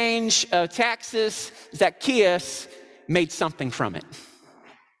exchange of taxes, Zacchaeus made something from it.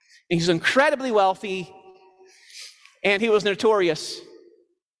 And he was incredibly wealthy, and he was notorious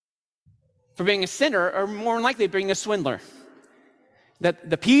for being a sinner, or more than likely being a swindler. That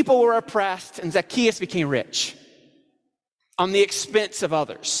the people were oppressed and Zacchaeus became rich on the expense of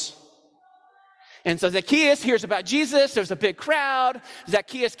others. And so Zacchaeus hears about Jesus. There's a big crowd.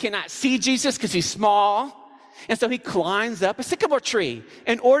 Zacchaeus cannot see Jesus because he's small. And so he climbs up a sycamore tree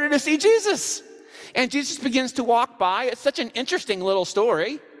in order to see Jesus. And Jesus begins to walk by. It's such an interesting little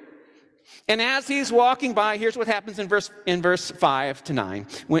story. And as he's walking by, here's what happens in verse 5 to 9,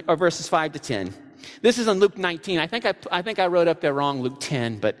 or verses 5 to 10. This is in Luke 19. I think I wrote up there wrong, Luke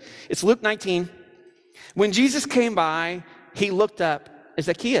 10, but it's Luke 19. When Jesus came by, he looked up at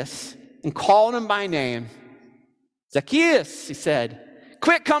Zacchaeus and called him by name. Zacchaeus, he said,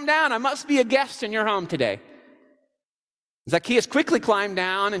 quick, come down. I must be a guest in your home today. Zacchaeus quickly climbed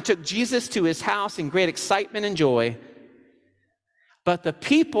down and took Jesus to his house in great excitement and joy. But the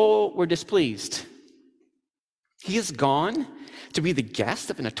people were displeased. He is gone to be the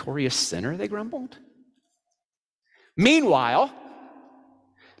guest of a notorious sinner, they grumbled. Meanwhile,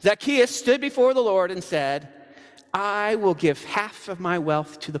 Zacchaeus stood before the Lord and said, I will give half of my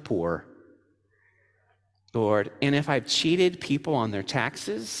wealth to the poor, Lord, and if I've cheated people on their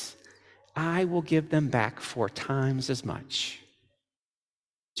taxes, I will give them back 4 times as much.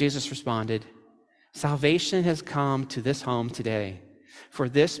 Jesus responded, salvation has come to this home today, for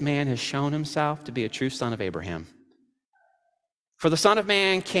this man has shown himself to be a true son of Abraham. For the Son of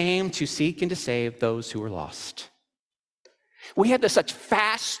Man came to seek and to save those who were lost. We have this such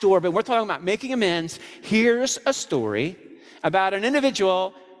fast story, but we're talking about making amends. Here's a story about an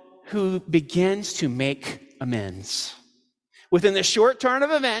individual who begins to make amends. Within the short turn of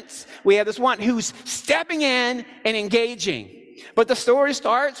events, we have this one who's stepping in and engaging. But the story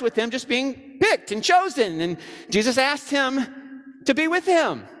starts with him just being picked and chosen. And Jesus asked him to be with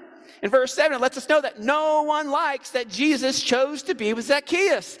him. In verse 7, it lets us know that no one likes that Jesus chose to be with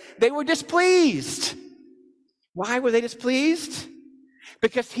Zacchaeus. They were displeased. Why were they displeased?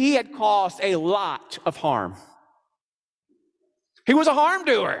 Because he had caused a lot of harm. He was a harm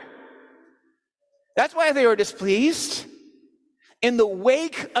doer. That's why they were displeased. In the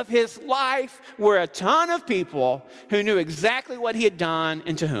wake of his life were a ton of people who knew exactly what he had done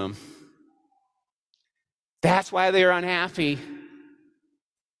and to whom. That's why they were unhappy.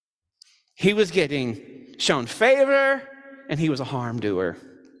 He was getting shown favor, and he was a harm doer.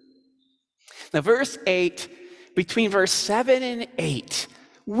 Now, verse 8, between verse 7 and 8,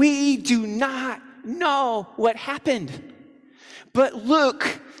 we do not know what happened. But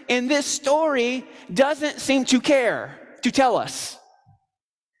Luke, in this story, doesn't seem to care to tell us.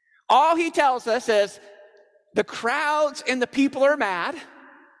 All he tells us is the crowds and the people are mad,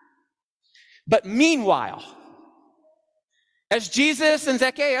 but meanwhile, as Jesus and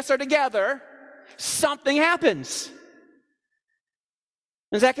Zacchaeus are together, something happens.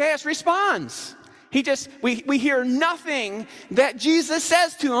 And Zacchaeus responds. We hear nothing that Jesus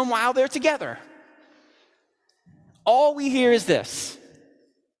says to him while they're together. All we hear is this.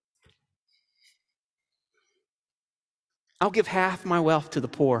 I'll give half my wealth to the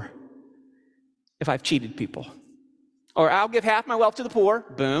poor if I've cheated people. Or I'll give half my wealth to the poor,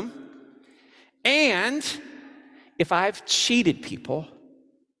 boom. And if I've cheated people,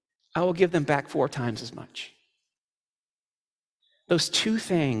 I will give them back 4 times as much. Those 2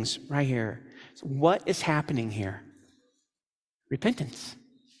 things right here. So what is happening here? Repentance.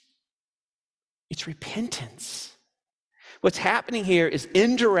 It's repentance. What's happening here is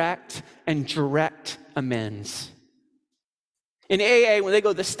indirect and direct amends. In AA, when they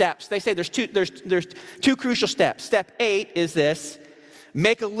go the steps, they say there's two crucial steps. Step 8 is this: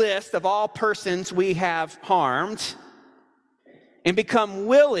 make a list of all persons we have harmed and become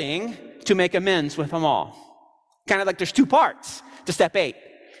willing to make amends with them all. Kind of like there's 2 parts to step 8.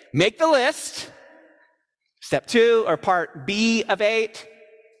 Make the list. Step 2, or part B of 8,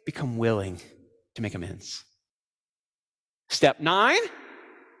 become willing to make amends. Step 9,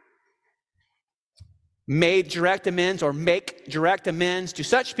 made direct amends or make direct amends to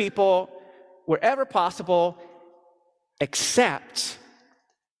such people wherever possible, except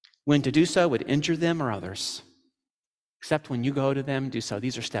when to do so would injure them or others. Except when you go to them, do so.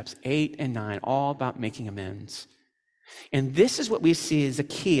 These are steps 8 and 9, all about making amends. And this is what we see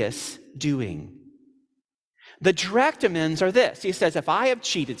Zacchaeus doing. The direct amends are this. He says, if I have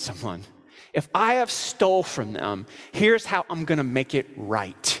cheated someone, if I have stole from them, here's how I'm going to make it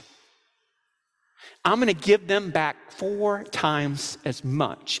right. I'm going to give them back 4 times as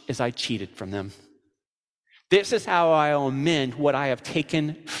much as I cheated from them. This is how I'll amend what I have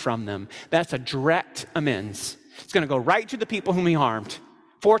taken from them. That's a direct amends. It's going to go right to the people whom he harmed.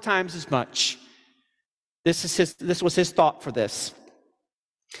 4 times as much. This was his thought for this.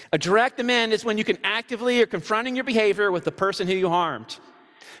 A direct amend is when you can actively or confronting your behavior with the person who you harmed.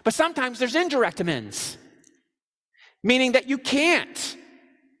 But sometimes there's indirect amends, meaning that you can't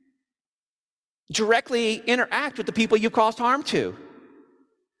directly interact with the people you caused harm to.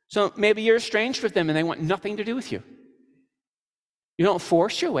 So maybe you're estranged with them and they want nothing to do with you. You don't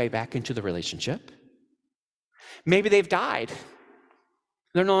force your way back into the relationship. Maybe they've died.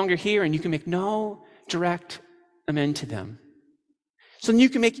 They're no longer here and you can make no direct amend to them. So then you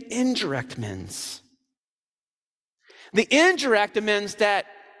can make indirect amends. The indirect amends that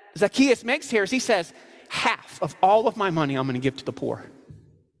Zacchaeus makes here is he says, half of all of my money I'm going to give to the poor.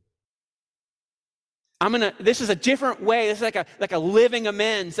 This is a different way. This is like a living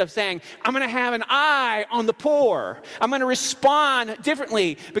amends of saying, I'm going to have an eye on the poor. I'm going to respond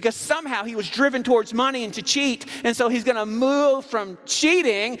differently because somehow he was driven towards money and to cheat. And so he's going to move from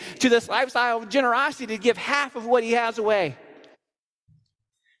cheating to this lifestyle of generosity to give half of what he has away.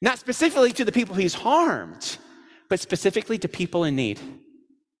 Not specifically to the people he's harmed, but specifically to people in need.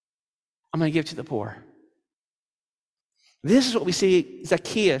 I'm going to give to the poor. This is what we see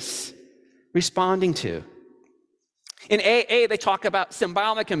Zacchaeus responding to. In AA, they talk about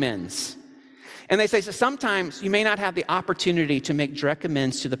symbolic amends. And they say, so sometimes you may not have the opportunity to make direct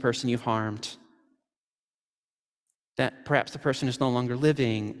amends to the person you've harmed. That perhaps the person is no longer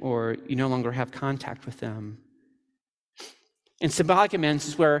living or you no longer have contact with them. And symbolic amends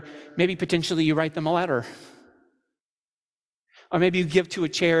is where maybe potentially you write them a letter. Or maybe you give to a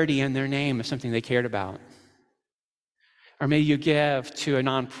charity in their name of something they cared about. Or maybe you give to a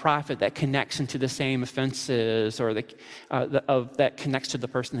nonprofit that connects into the same offenses or that connects to the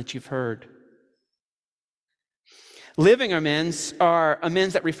person that you've hurt. Living amends are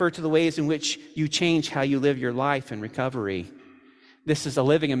amends that refer to the ways in which you change how you live your life in recovery. This is a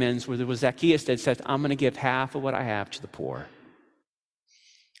living amends where Zacchaeus did, says, I'm going to give half of what I have to the poor.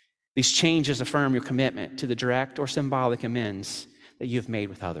 These changes affirm your commitment to the direct or symbolic amends that you've made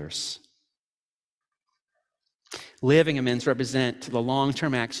with others. Living amends represent the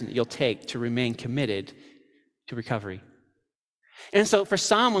long-term action that you'll take to remain committed to recovery. And so for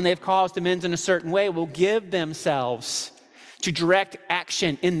some, when they've caused amends in a certain way, will give themselves to direct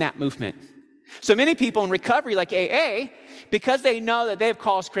action in that movement. So many people in recovery, like AA, because they know that they've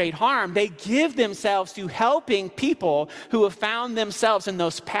caused great harm, they give themselves to helping people who have found themselves in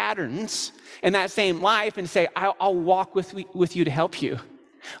those patterns in that same life and say, I'll walk with you to help you.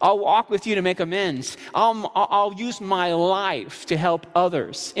 I'll walk with you to make amends. I'll use my life to help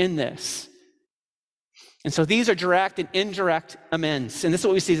others in this. And so these are direct and indirect amends. And this is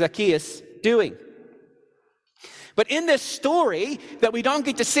what we see Zacchaeus doing. But in this story that we don't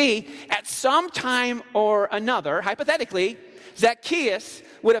get to see, at some time or another, hypothetically, Zacchaeus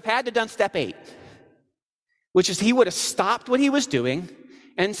would have had to done step 8, which is he would have stopped what he was doing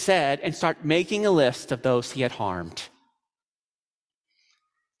and said, and start making a list of those he had harmed.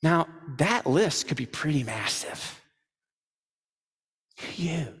 Now, that list could be pretty massive.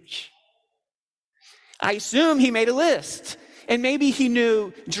 Huge. I assume he made a list, and maybe he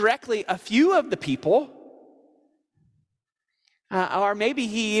knew directly a few of the people, or maybe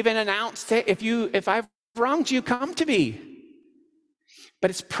he even announced, hey, if I've wronged you, come to me. But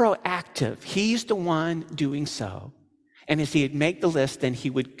it's proactive. He's the one doing so. And as he'd make the list, then he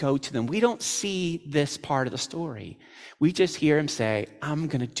would go to them. We don't see this part of the story. We just hear him say, I'm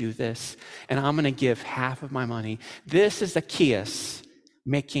going to do this, and I'm going to give half of my money. This is Zacchaeus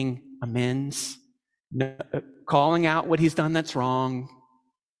making amends, calling out what he's done that's wrong,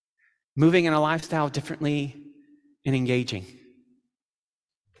 moving in a lifestyle differently, and engaging.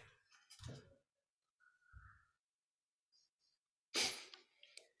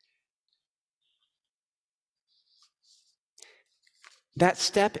 That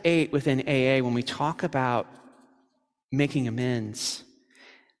step 8 within AA, when we talk about making amends,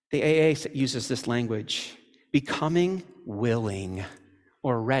 the AA uses this language, becoming willing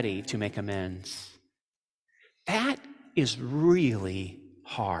or ready to make amends. That is really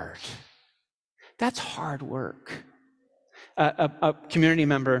hard. That's hard work. A community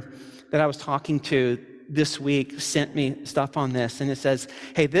member that I was talking to this week sent me stuff on this, and it says,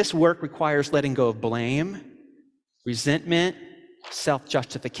 hey, this work requires letting go of blame, resentment,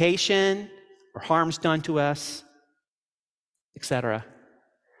 self-justification, or harms done to us, etc.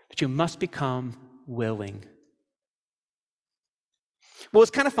 But you must become willing.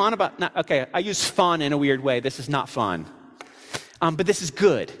 What's kind of fun about, I use fun in a weird way. This is not fun. But this is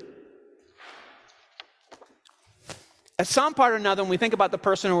good. At some part or another, when we think about the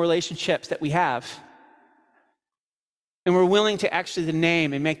personal relationships that we have, and we're willing to actually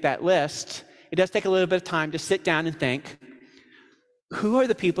name and make that list, it does take a little bit of time to sit down and think, who are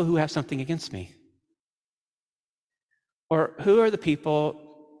the people who have something against me? Or who are the people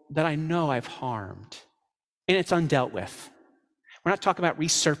that I know I've harmed? And it's undealt with. We're not talking about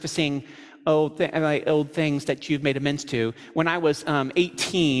resurfacing old things that you've made amends to. When I was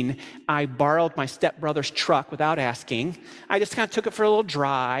 18, I borrowed my stepbrother's truck without asking. I just kind of took it for a little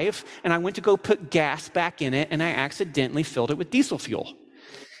drive, and I went to go put gas back in it, and I accidentally filled it with diesel fuel.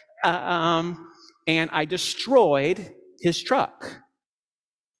 And I destroyed his truck.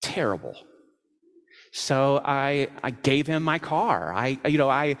 Terrible. So I gave him my car. I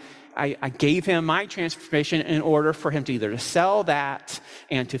gave him my transportation in order for him to either to sell that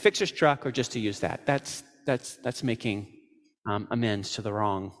and to fix his truck or just to use that. That's making amends to the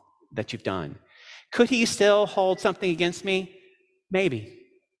wrong that you've done. Could he still hold something against me? Maybe.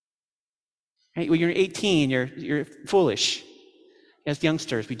 Right? When you're 18, you're foolish. As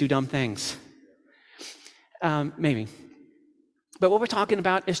youngsters, we do dumb things. Maybe. But what we're talking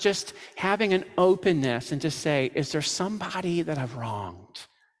about is just having an openness and just say, is there somebody that I've wronged?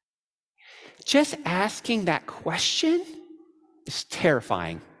 Just asking that question is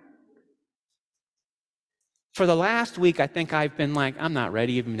terrifying. For the last week, I think I've been like, I'm not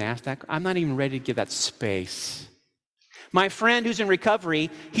ready even to ask that. I'm not even ready to give that space. My friend who's in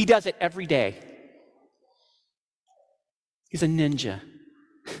recovery, he does it every day. He's a ninja.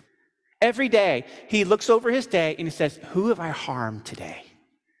 Every day, he looks over his day and he says, who have I harmed today?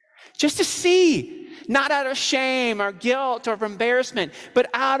 Just to see, not out of shame or guilt or embarrassment,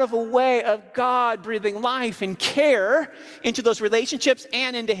 but out of a way of God breathing life and care into those relationships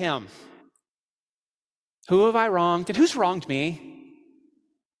and into him. Who have I wronged and who's wronged me?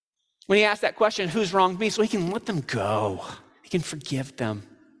 When he asks that question, who's wronged me, so he can let them go. He can forgive them.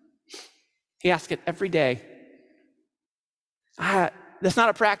 He asks it every day. That's not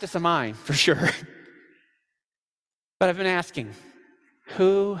a practice of mine, for sure. But I've been asking,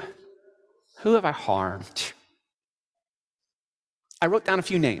 who have I harmed? I wrote down a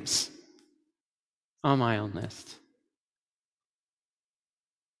few names on my own list.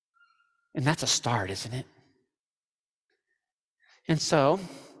 And that's a start, isn't it? And so,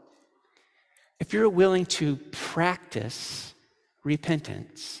 if you're willing to practice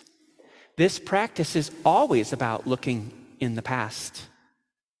repentance, this practice is always about looking in the past.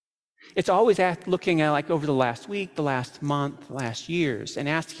 It's always looking at like over the last week, the last month, the last years, and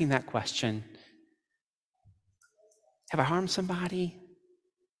asking that question, have I harmed somebody?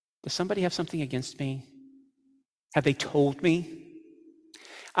 Does somebody have something against me? Have they told me?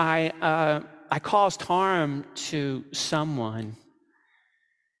 I caused harm to someone.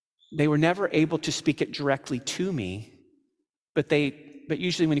 They were never able to speak it directly to me, but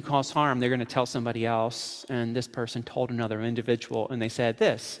usually when you cause harm, they're going to tell somebody else, and this person told another individual, and they said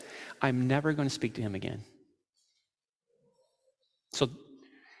this, I'm never going to speak to him again. So,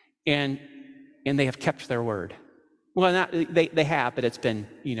 and they have kept their word. Well, they have, but it's been,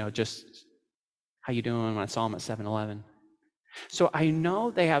 just how you doing when I saw them at 7-Eleven. So I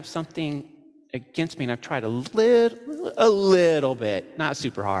know they have something against me, and I've tried a little bit, not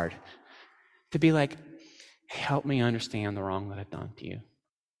super hard, to be like, help me understand the wrong that I've done to you.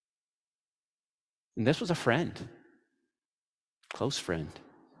 And this was a friend, close friend.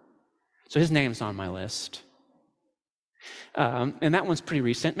 So his name's on my list. And that one's pretty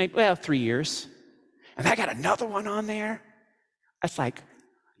recent, maybe 3 years. And I got another one on there. That's like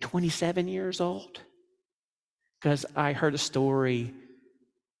 27 years old. Because I heard a story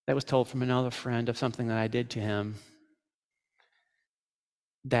that was told from another friend of something that I did to him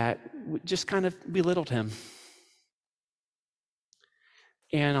that just kind of belittled him.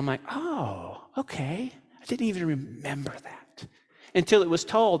 And I'm like, oh, okay. I didn't even remember that until it was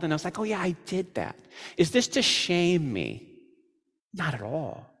told. And I was like, oh yeah, I did that. Is this to shame me? Not at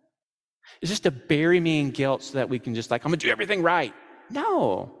all. Is this to bury me in guilt so that we can just I'm going to do everything right?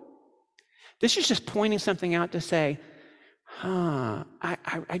 No. This is just pointing something out to say,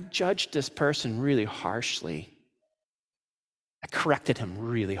 I judged this person really harshly. I corrected him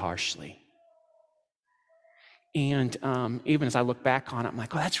really harshly. And even as I look back on it, I'm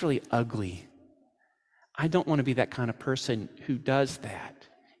like, oh, that's really ugly. I don't want to be that kind of person who does that.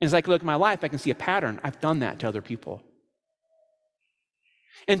 And as I look at my life, I can see a pattern. I've done that to other people.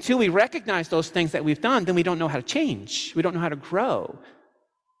 Until we recognize those things that we've done, then we don't know how to change. We don't know how to grow.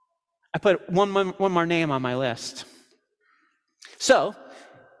 I put one more name on my list. So,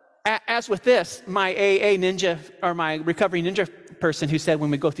 as with this, my AA ninja, or my recovery ninja person who said when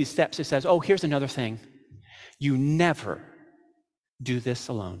we go through these steps, it says, oh, here's another thing. You never do this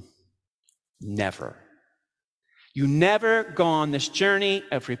alone. Never. You never go on this journey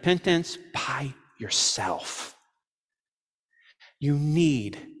of repentance by yourself. You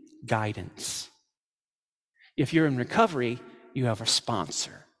need guidance. If you're in recovery, you have a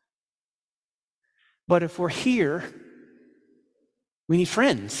sponsor. But if we're here, we need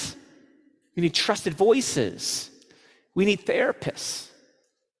friends. We need trusted voices. We need therapists.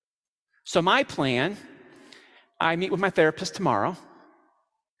 So my plan, I meet with my therapist tomorrow.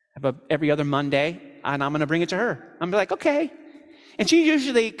 I have every other Monday, and I'm going to bring it to her. I'm like, okay. And she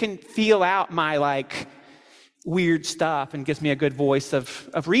usually can feel out my weird stuff and gives me a good voice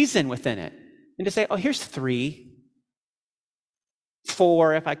of reason within it. And to say, oh, here's 3,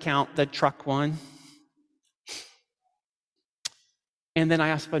 4 if I count the truck one. And then I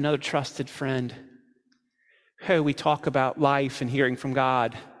ask for another trusted friend who we talk about life and hearing from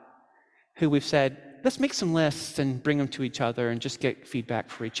God, who we've said, let's make some lists and bring them to each other and just get feedback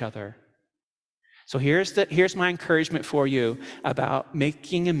for each other. So here's my encouragement for you about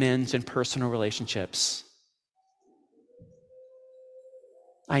making amends in personal relationships.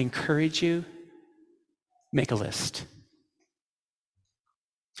 I encourage you, make a list.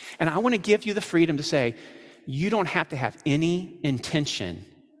 And I want to give you the freedom to say, you don't have to have any intention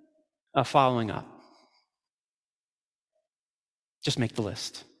of following up. Just make the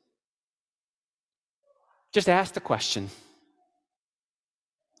list. Just ask the question.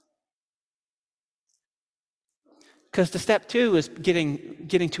 Because the step 2 is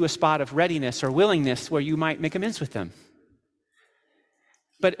getting to a spot of readiness or willingness where you might make amends with them.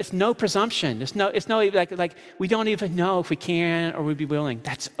 But it's no presumption. It's no like we don't even know if we can or we'd be willing.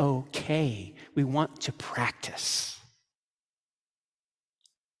 That's okay. We want to practice.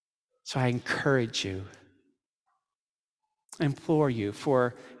 So I encourage you, I implore you,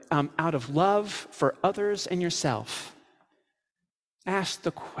 for out of love for others and yourself, ask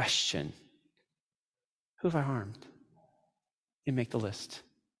the question, who have I harmed? And make the list.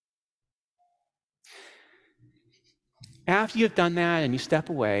 After you've done that and you step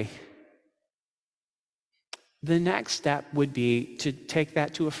away, the next step would be to take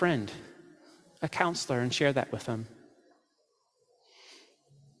that to a friend, a counselor, and share that with them.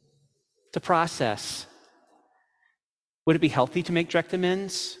 To process. Would it be healthy to make direct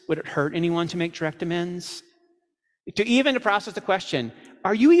amends? Would it hurt anyone to make direct amends? To process the question,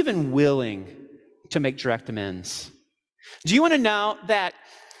 are you even willing to make direct amends? Do you want to know that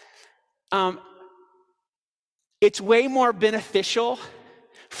it's way more beneficial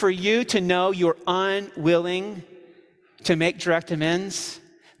for you to know you're unwilling to make direct amends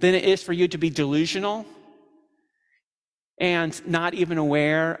than it is for you to be delusional and not even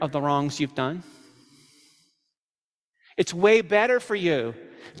aware of the wrongs you've done? It's way better for you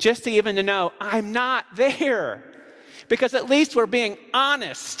just to know I'm not there, because at least we're being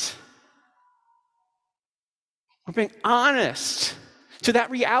honest. We're being honest to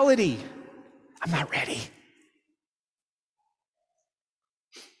that reality. I'm not ready.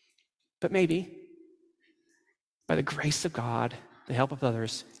 But maybe, by the grace of God, the help of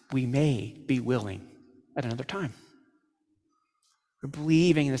others, we may be willing at another time. We're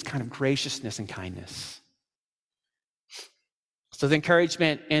believing in this kind of graciousness and kindness. So the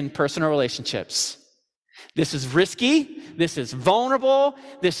encouragement in personal relationships. This is risky. This is vulnerable.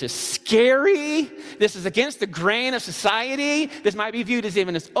 This is scary. This is against the grain of society. This might be viewed as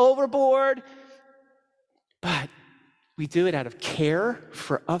even as overboard. But we do it out of care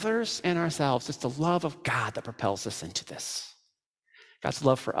for others and ourselves. It's the love of God that propels us into this. God's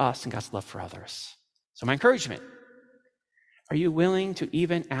love for us and God's love for others. So my encouragement, are you willing to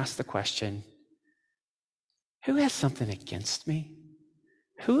even ask the question, who has something against me?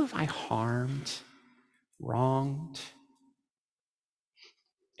 Who have I harmed, wronged,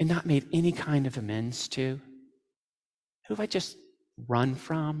 and not made any kind of amends to? Who have I just run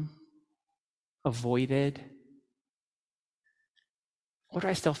from, avoided? Or do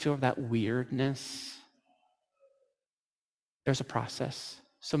I still feel that weirdness? There's a process.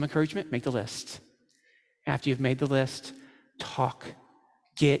 Some encouragement, make the list. After you've made the list, talk.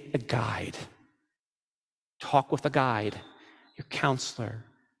 Get a guide. Talk with a guide, your counselor,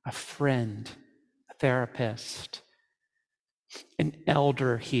 a friend, a therapist, an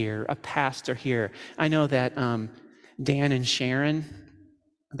elder here, a pastor here. I know that Dan and Sharon,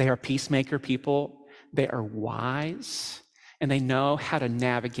 they are peacemaker people. They are wise, and they know how to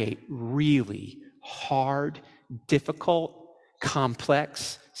navigate really hard, difficult,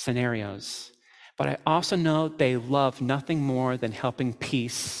 complex scenarios. But I also know they love nothing more than helping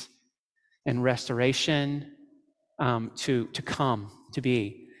peace and restoration to come to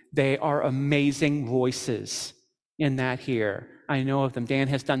be. They are amazing voices in that here. I know of them. Dan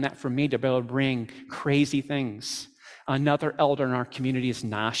has done that for me to be able to bring crazy things. Another elder in our community is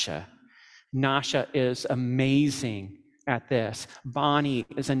Nasha. Nasha is amazing at this. Bonnie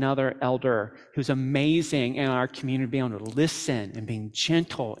is another elder who's amazing in our community, being able to listen and being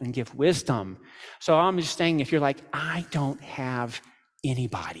gentle and give wisdom. So I'm just saying, if you're like, I don't have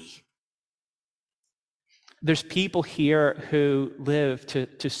anybody, there's people here who live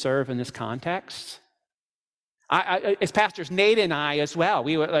to serve in this context. As pastors, Nate and I as well,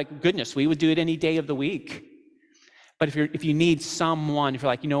 we were like, goodness, we would do it any day of the week. But if you need someone, if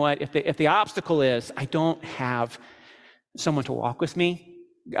you're like, you know what, if the obstacle is I don't have someone to walk with me,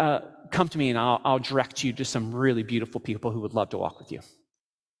 come to me and I'll direct you to some really beautiful people who would love to walk with you.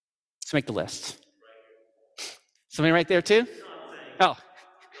 So make the list. Somebody right there too? Oh.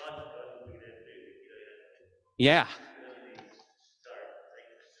 Yeah.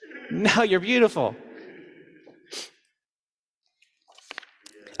 No, you're beautiful.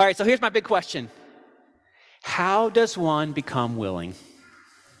 All right, so here's my big question. How does one become willing?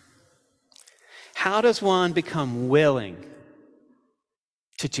 How does one become willing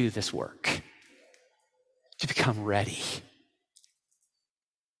to do this work? To become ready?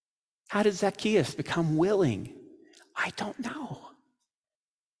 How did Zacchaeus become willing? I don't know.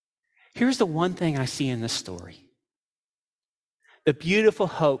 Here's the one thing I see in this story. The beautiful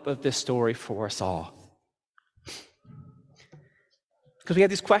hope of this story for us all. Because we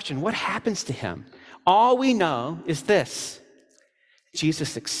have this question, what happens to him? All we know is this.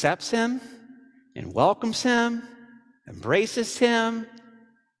 Jesus accepts him and welcomes him, embraces him,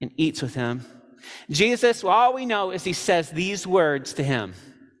 and eats with him. Jesus, well, all we know is he says these words to him.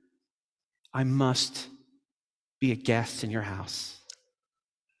 I must be a guest in your house.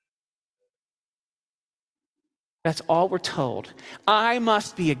 That's all we're told. I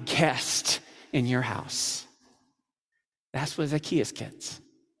must be a guest in your house. That's what Zacchaeus gets.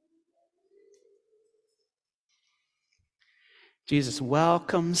 Jesus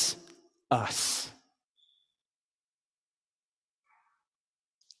welcomes us.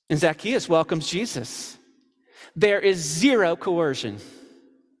 And Zacchaeus welcomes Jesus. There is zero coercion.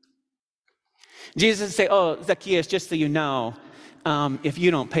 Jesus doesn't say, oh, Zacchaeus, just so you know, if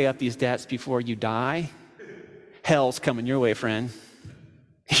you don't pay up these debts before you die, hell's coming your way, friend.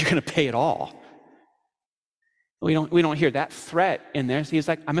 You're going to pay it all. We don't hear that threat in there. So he's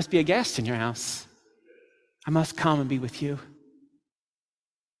like, I must be a guest in your house. I must come and be with you.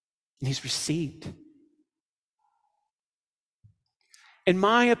 And he's received. In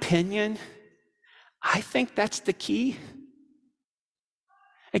my opinion, I think that's the key.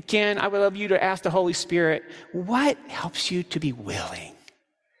 Again, I would love you to ask the Holy Spirit, what helps you to be willing,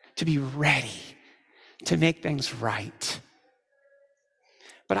 to be ready, to make things right?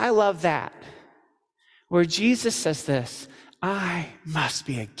 But I love that, where Jesus says this, I must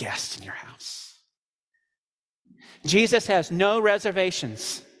be a guest in your house. Jesus has no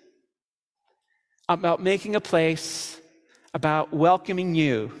reservations about making a place, about welcoming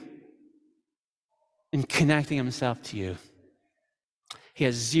you and connecting himself to you. He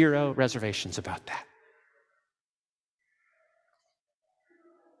has zero reservations about that.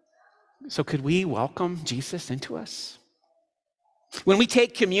 So could we welcome Jesus into us? When we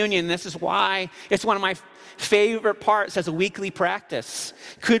take communion, this is why it's one of my favorite parts as a weekly practice.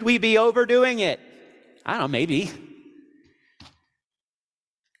 Could we be overdoing it? I don't know, maybe.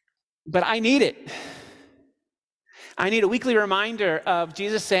 But I need it. I need a weekly reminder of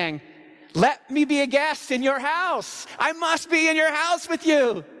Jesus saying, let me be a guest in your house. I must be in your house with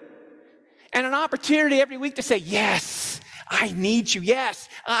you. And an opportunity every week to say, yes, I need you. Yes,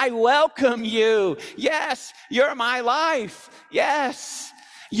 I welcome you. Yes, you're my life. Yes,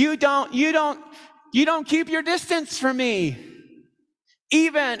 you don't keep your distance from me,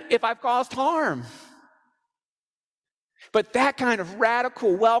 even if I've caused harm. But that kind of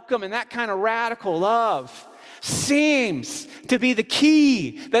radical welcome and that kind of radical love seems to be the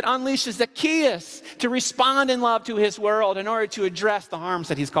key that unleashes Zacchaeus to respond in love to his world in order to address the harms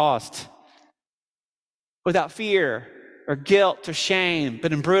that he's caused. Without fear or guilt or shame,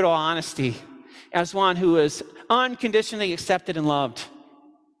 but in brutal honesty, as one who is unconditionally accepted and loved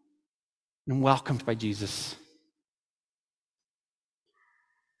and welcomed by Jesus.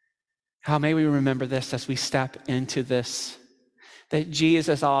 How may we remember this as we step into this, that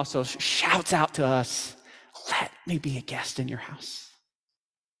Jesus also shouts out to us, let me be a guest in your house.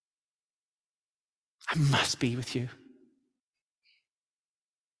 I must be with you.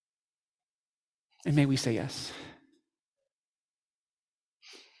 And may we say yes.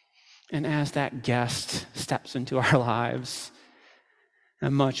 And as that guest steps into our lives,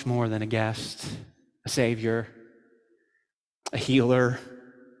 and much more than a guest, a savior, a healer,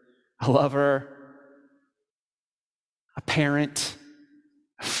 a lover, a parent,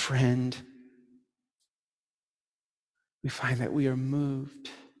 a friend, we find that we are moved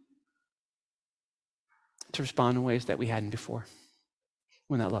to respond in ways that we hadn't before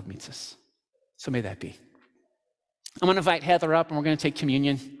when that love meets us. So may that be. I'm going to invite Heather up, and we're going to take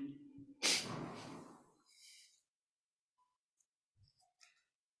communion.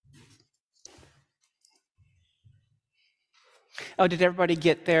 Oh, did everybody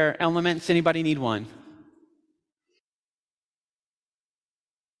get their elements? Anybody need one?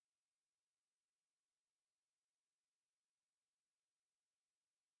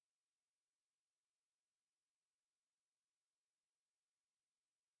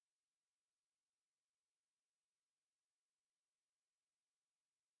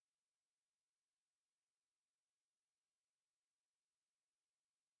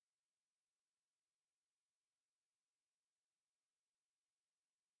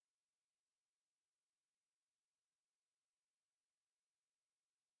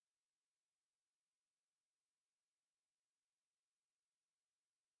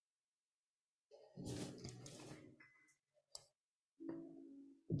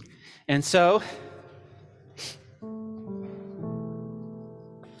 And so,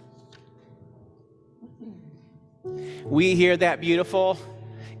 we hear that beautiful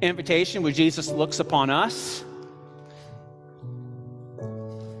invitation where Jesus looks upon us.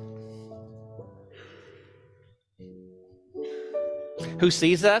 Who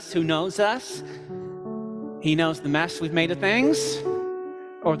sees us, who knows us. He knows the mess we've made of things,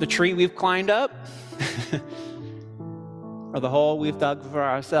 or the tree we've climbed up, or the hole we've dug for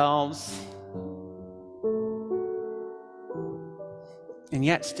ourselves. And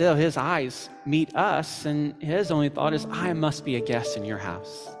yet still his eyes meet us, and his only thought is, I must be a guest in your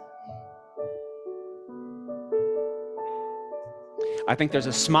house. I think there's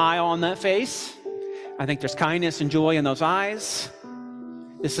a smile on that face. I think there's kindness and joy in those eyes.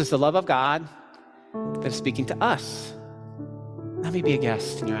 This is the love of God that is speaking to us. Let me be a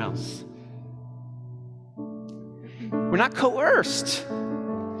guest in your house. We're not coerced.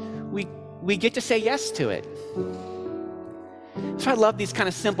 We get to say yes to it. So I love these kind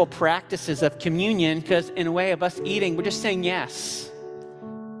of simple practices of communion, because in a way of us eating, we're just saying yes.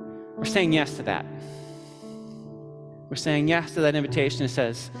 We're saying yes to that. We're saying yes to that invitation that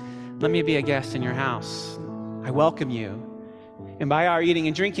says, let me be a guest in your house. I welcome you. And by our eating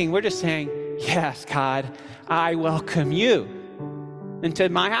and drinking, we're just saying, yes, God, I welcome you into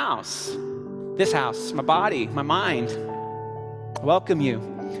my house. This house, my body, my mind. I welcome you.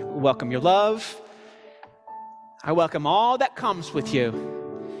 I welcome your love. I welcome all that comes with you.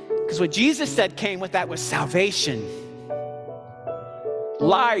 Because what Jesus said came with that was salvation,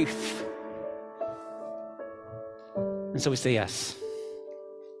 life. And so we say yes.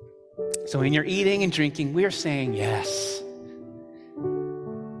 So in your eating and drinking, we are saying yes.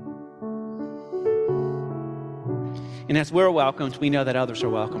 And as we're welcomed, we know that others are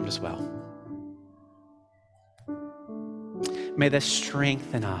welcomed as well. May this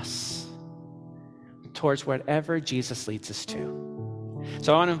strengthen us towards whatever Jesus leads us to.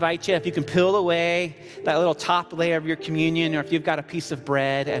 So I want to invite you, if you can peel away that little top layer of your communion, or if you've got a piece of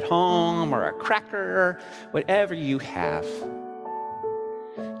bread at home or a cracker, whatever you have.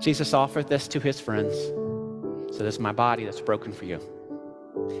 Jesus offered this to his friends. So this is my body that's broken for you.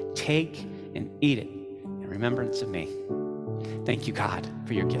 Take and eat it in remembrance of me. Thank you, God,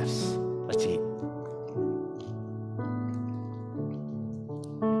 for your gifts. Let's eat.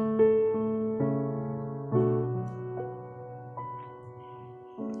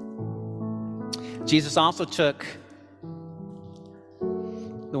 Jesus also took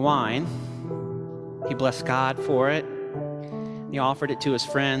the wine. He blessed God for it. He offered it to his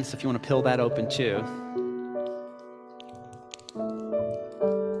friends. If you want to peel that open too.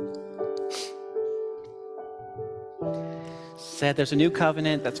 Said there's a new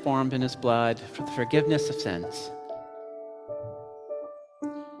covenant that's formed in his blood for the forgiveness of sins.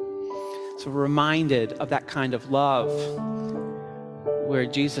 So we're reminded of that kind of love where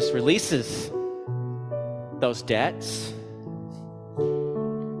Jesus releases those debts,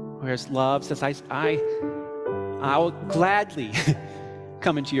 where his love says, I will gladly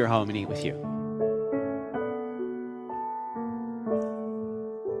come into your home and eat with you.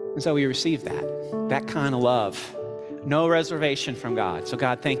 And so we receive that kind of love. No reservation from God. So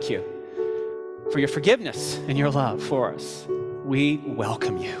God, thank you for your forgiveness and your love for us. We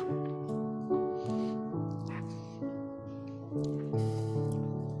welcome you.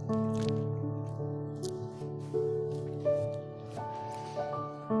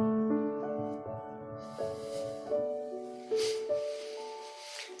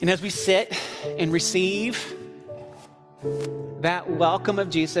 And as we sit and receive that welcome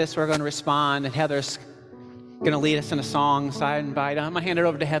of Jesus, we're going to respond. And Heather's going to lead us in a song. So I'm going to hand it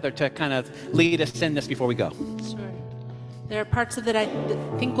over to Heather to kind of lead us in this before we go. Sure. There are parts of it I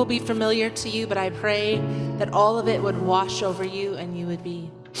think will be familiar to you, but I pray that all of it would wash over you and you would be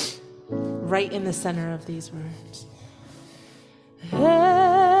right in the center of these words. Amen.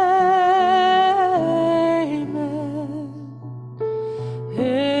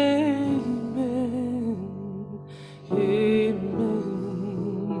 Amen.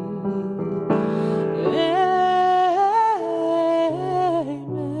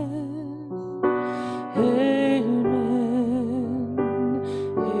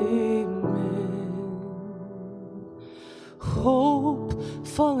 Hope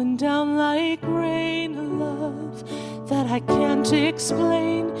falling down like rain, a love that I can't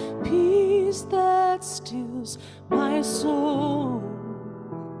explain, peace that stills my soul,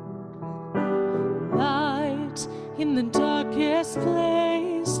 light in the darkest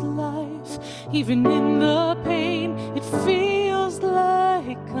place, life even in the pain, it feels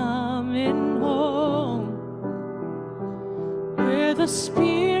like coming home, where the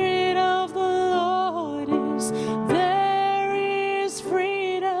Spirit of the Lord is, there is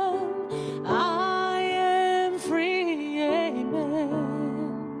freedom. I am free, amen.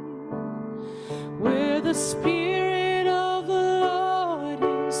 Where the Spirit of the Lord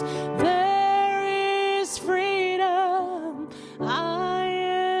is, there is freedom. I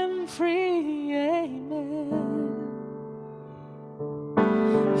am free, amen.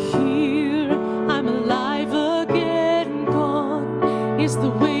 Here I'm alive again, gone is the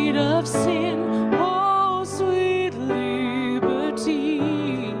weight of sin. Oh, sweet liberty.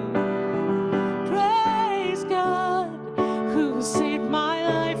 Praise God who saved my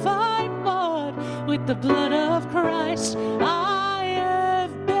life. I'm bought with the blood of Christ. I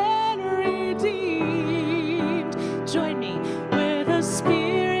have been redeemed. Join me. Where the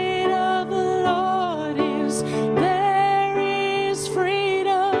Spirit of the Lord is, there is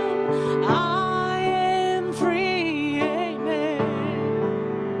freedom. I am free, amen.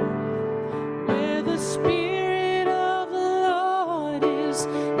 Where the Spirit of the Lord is,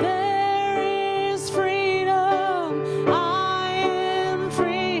 there is freedom. I am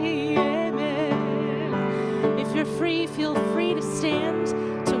free, amen. If you're free, feel free to stand,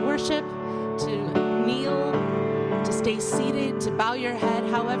 to worship, to kneel, to stay seated, to bow your head,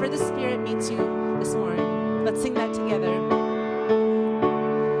 however the Spirit meets you this morning. Let's sing that together.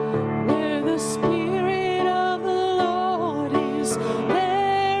 Where the Spirit of the Lord is,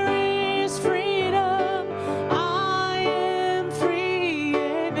 there is freedom. I am free,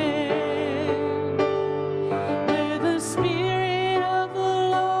 amen. Where the Spirit of the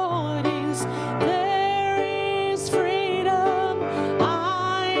Lord is, there is freedom.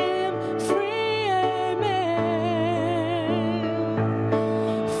 I am free, amen.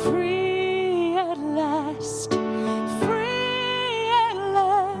 Free at last, free at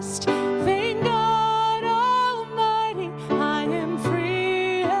last. Thank God Almighty, I am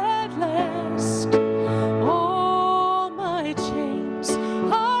free at last. All my chains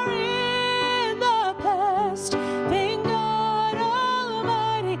are in the past. Thank God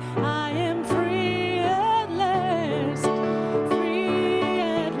Almighty, I am free at last. Free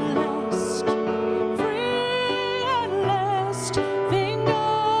at last, free at last. Thank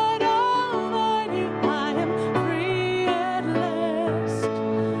God Almighty, I am free at last.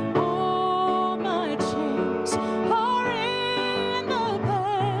 All my chains are in the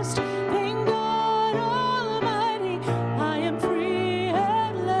past. Thank God Almighty, I am free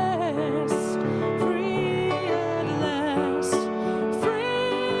at last. Free at last,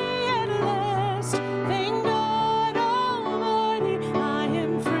 free at last. Thank God Almighty, I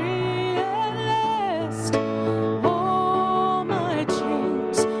am free at last. All my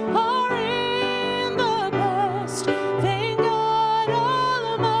chains are in the past. Thank God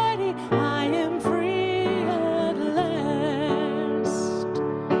Almighty, I am free at last.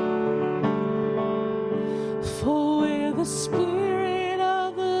 For where the Spirit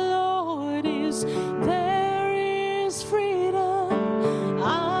of the Lord is, there is freedom.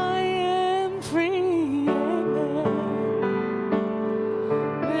 I am free, amen.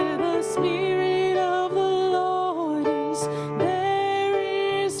 Where the Spirit of the Lord is, there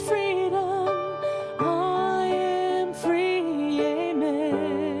is freedom. I am free,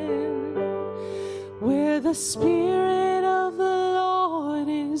 amen. Where the Spirit of the Lord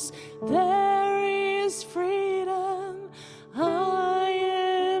is, there is freedom. I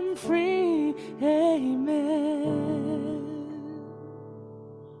am free, amen.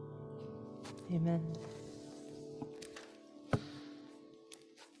 Amen.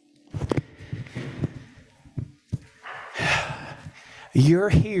 You're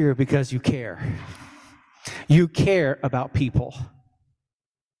here because you care. You care about people.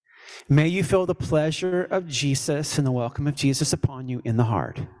 May you feel the pleasure of Jesus and the welcome of Jesus upon you in the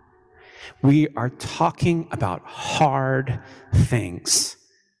heart. We are talking about hard things.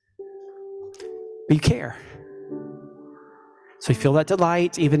 But you care. So you feel that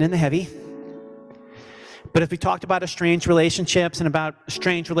delight even in the heavy. But if we talked about estranged relationships and about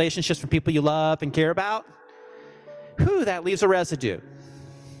estranged relationships from people you love and care about, that leaves a residue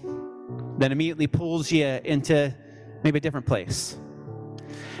that immediately pulls you into maybe a different place.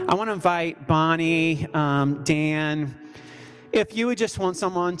 I want to invite Bonnie, Dan, if you would just want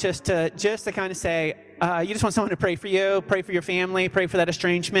someone just to kind of say, you just want someone to pray for you, pray for your family, pray for that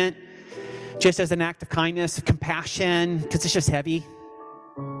estrangement, just as an act of kindness, of compassion, because it's just heavy.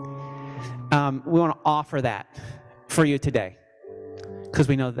 We want to offer that for you today, because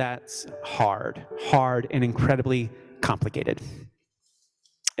we know that's hard and incredibly complicated.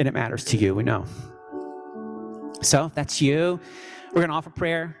 And it matters to you, we know. So if that's you, we're going to offer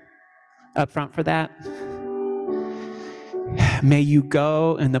prayer up front for that. May you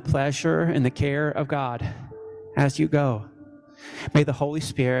go in the pleasure and the care of God as you go. May the Holy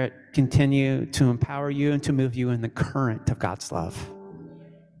Spirit continue to empower you and to move you in the current of God's love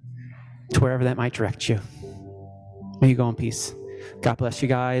to wherever that might direct you. May you go in peace. God bless you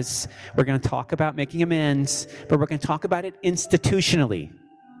guys. We're going to talk about making amends, but we're going to talk about it institutionally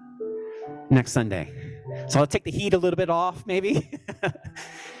next Sunday. So I'll take the heat a little bit off, maybe.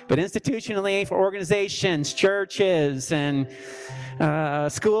 But institutionally, for organizations, churches, and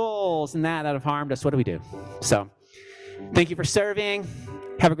schools, and that have harmed us, what do we do? So thank you for serving.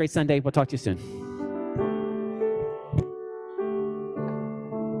 Have a great Sunday. We'll talk to you soon.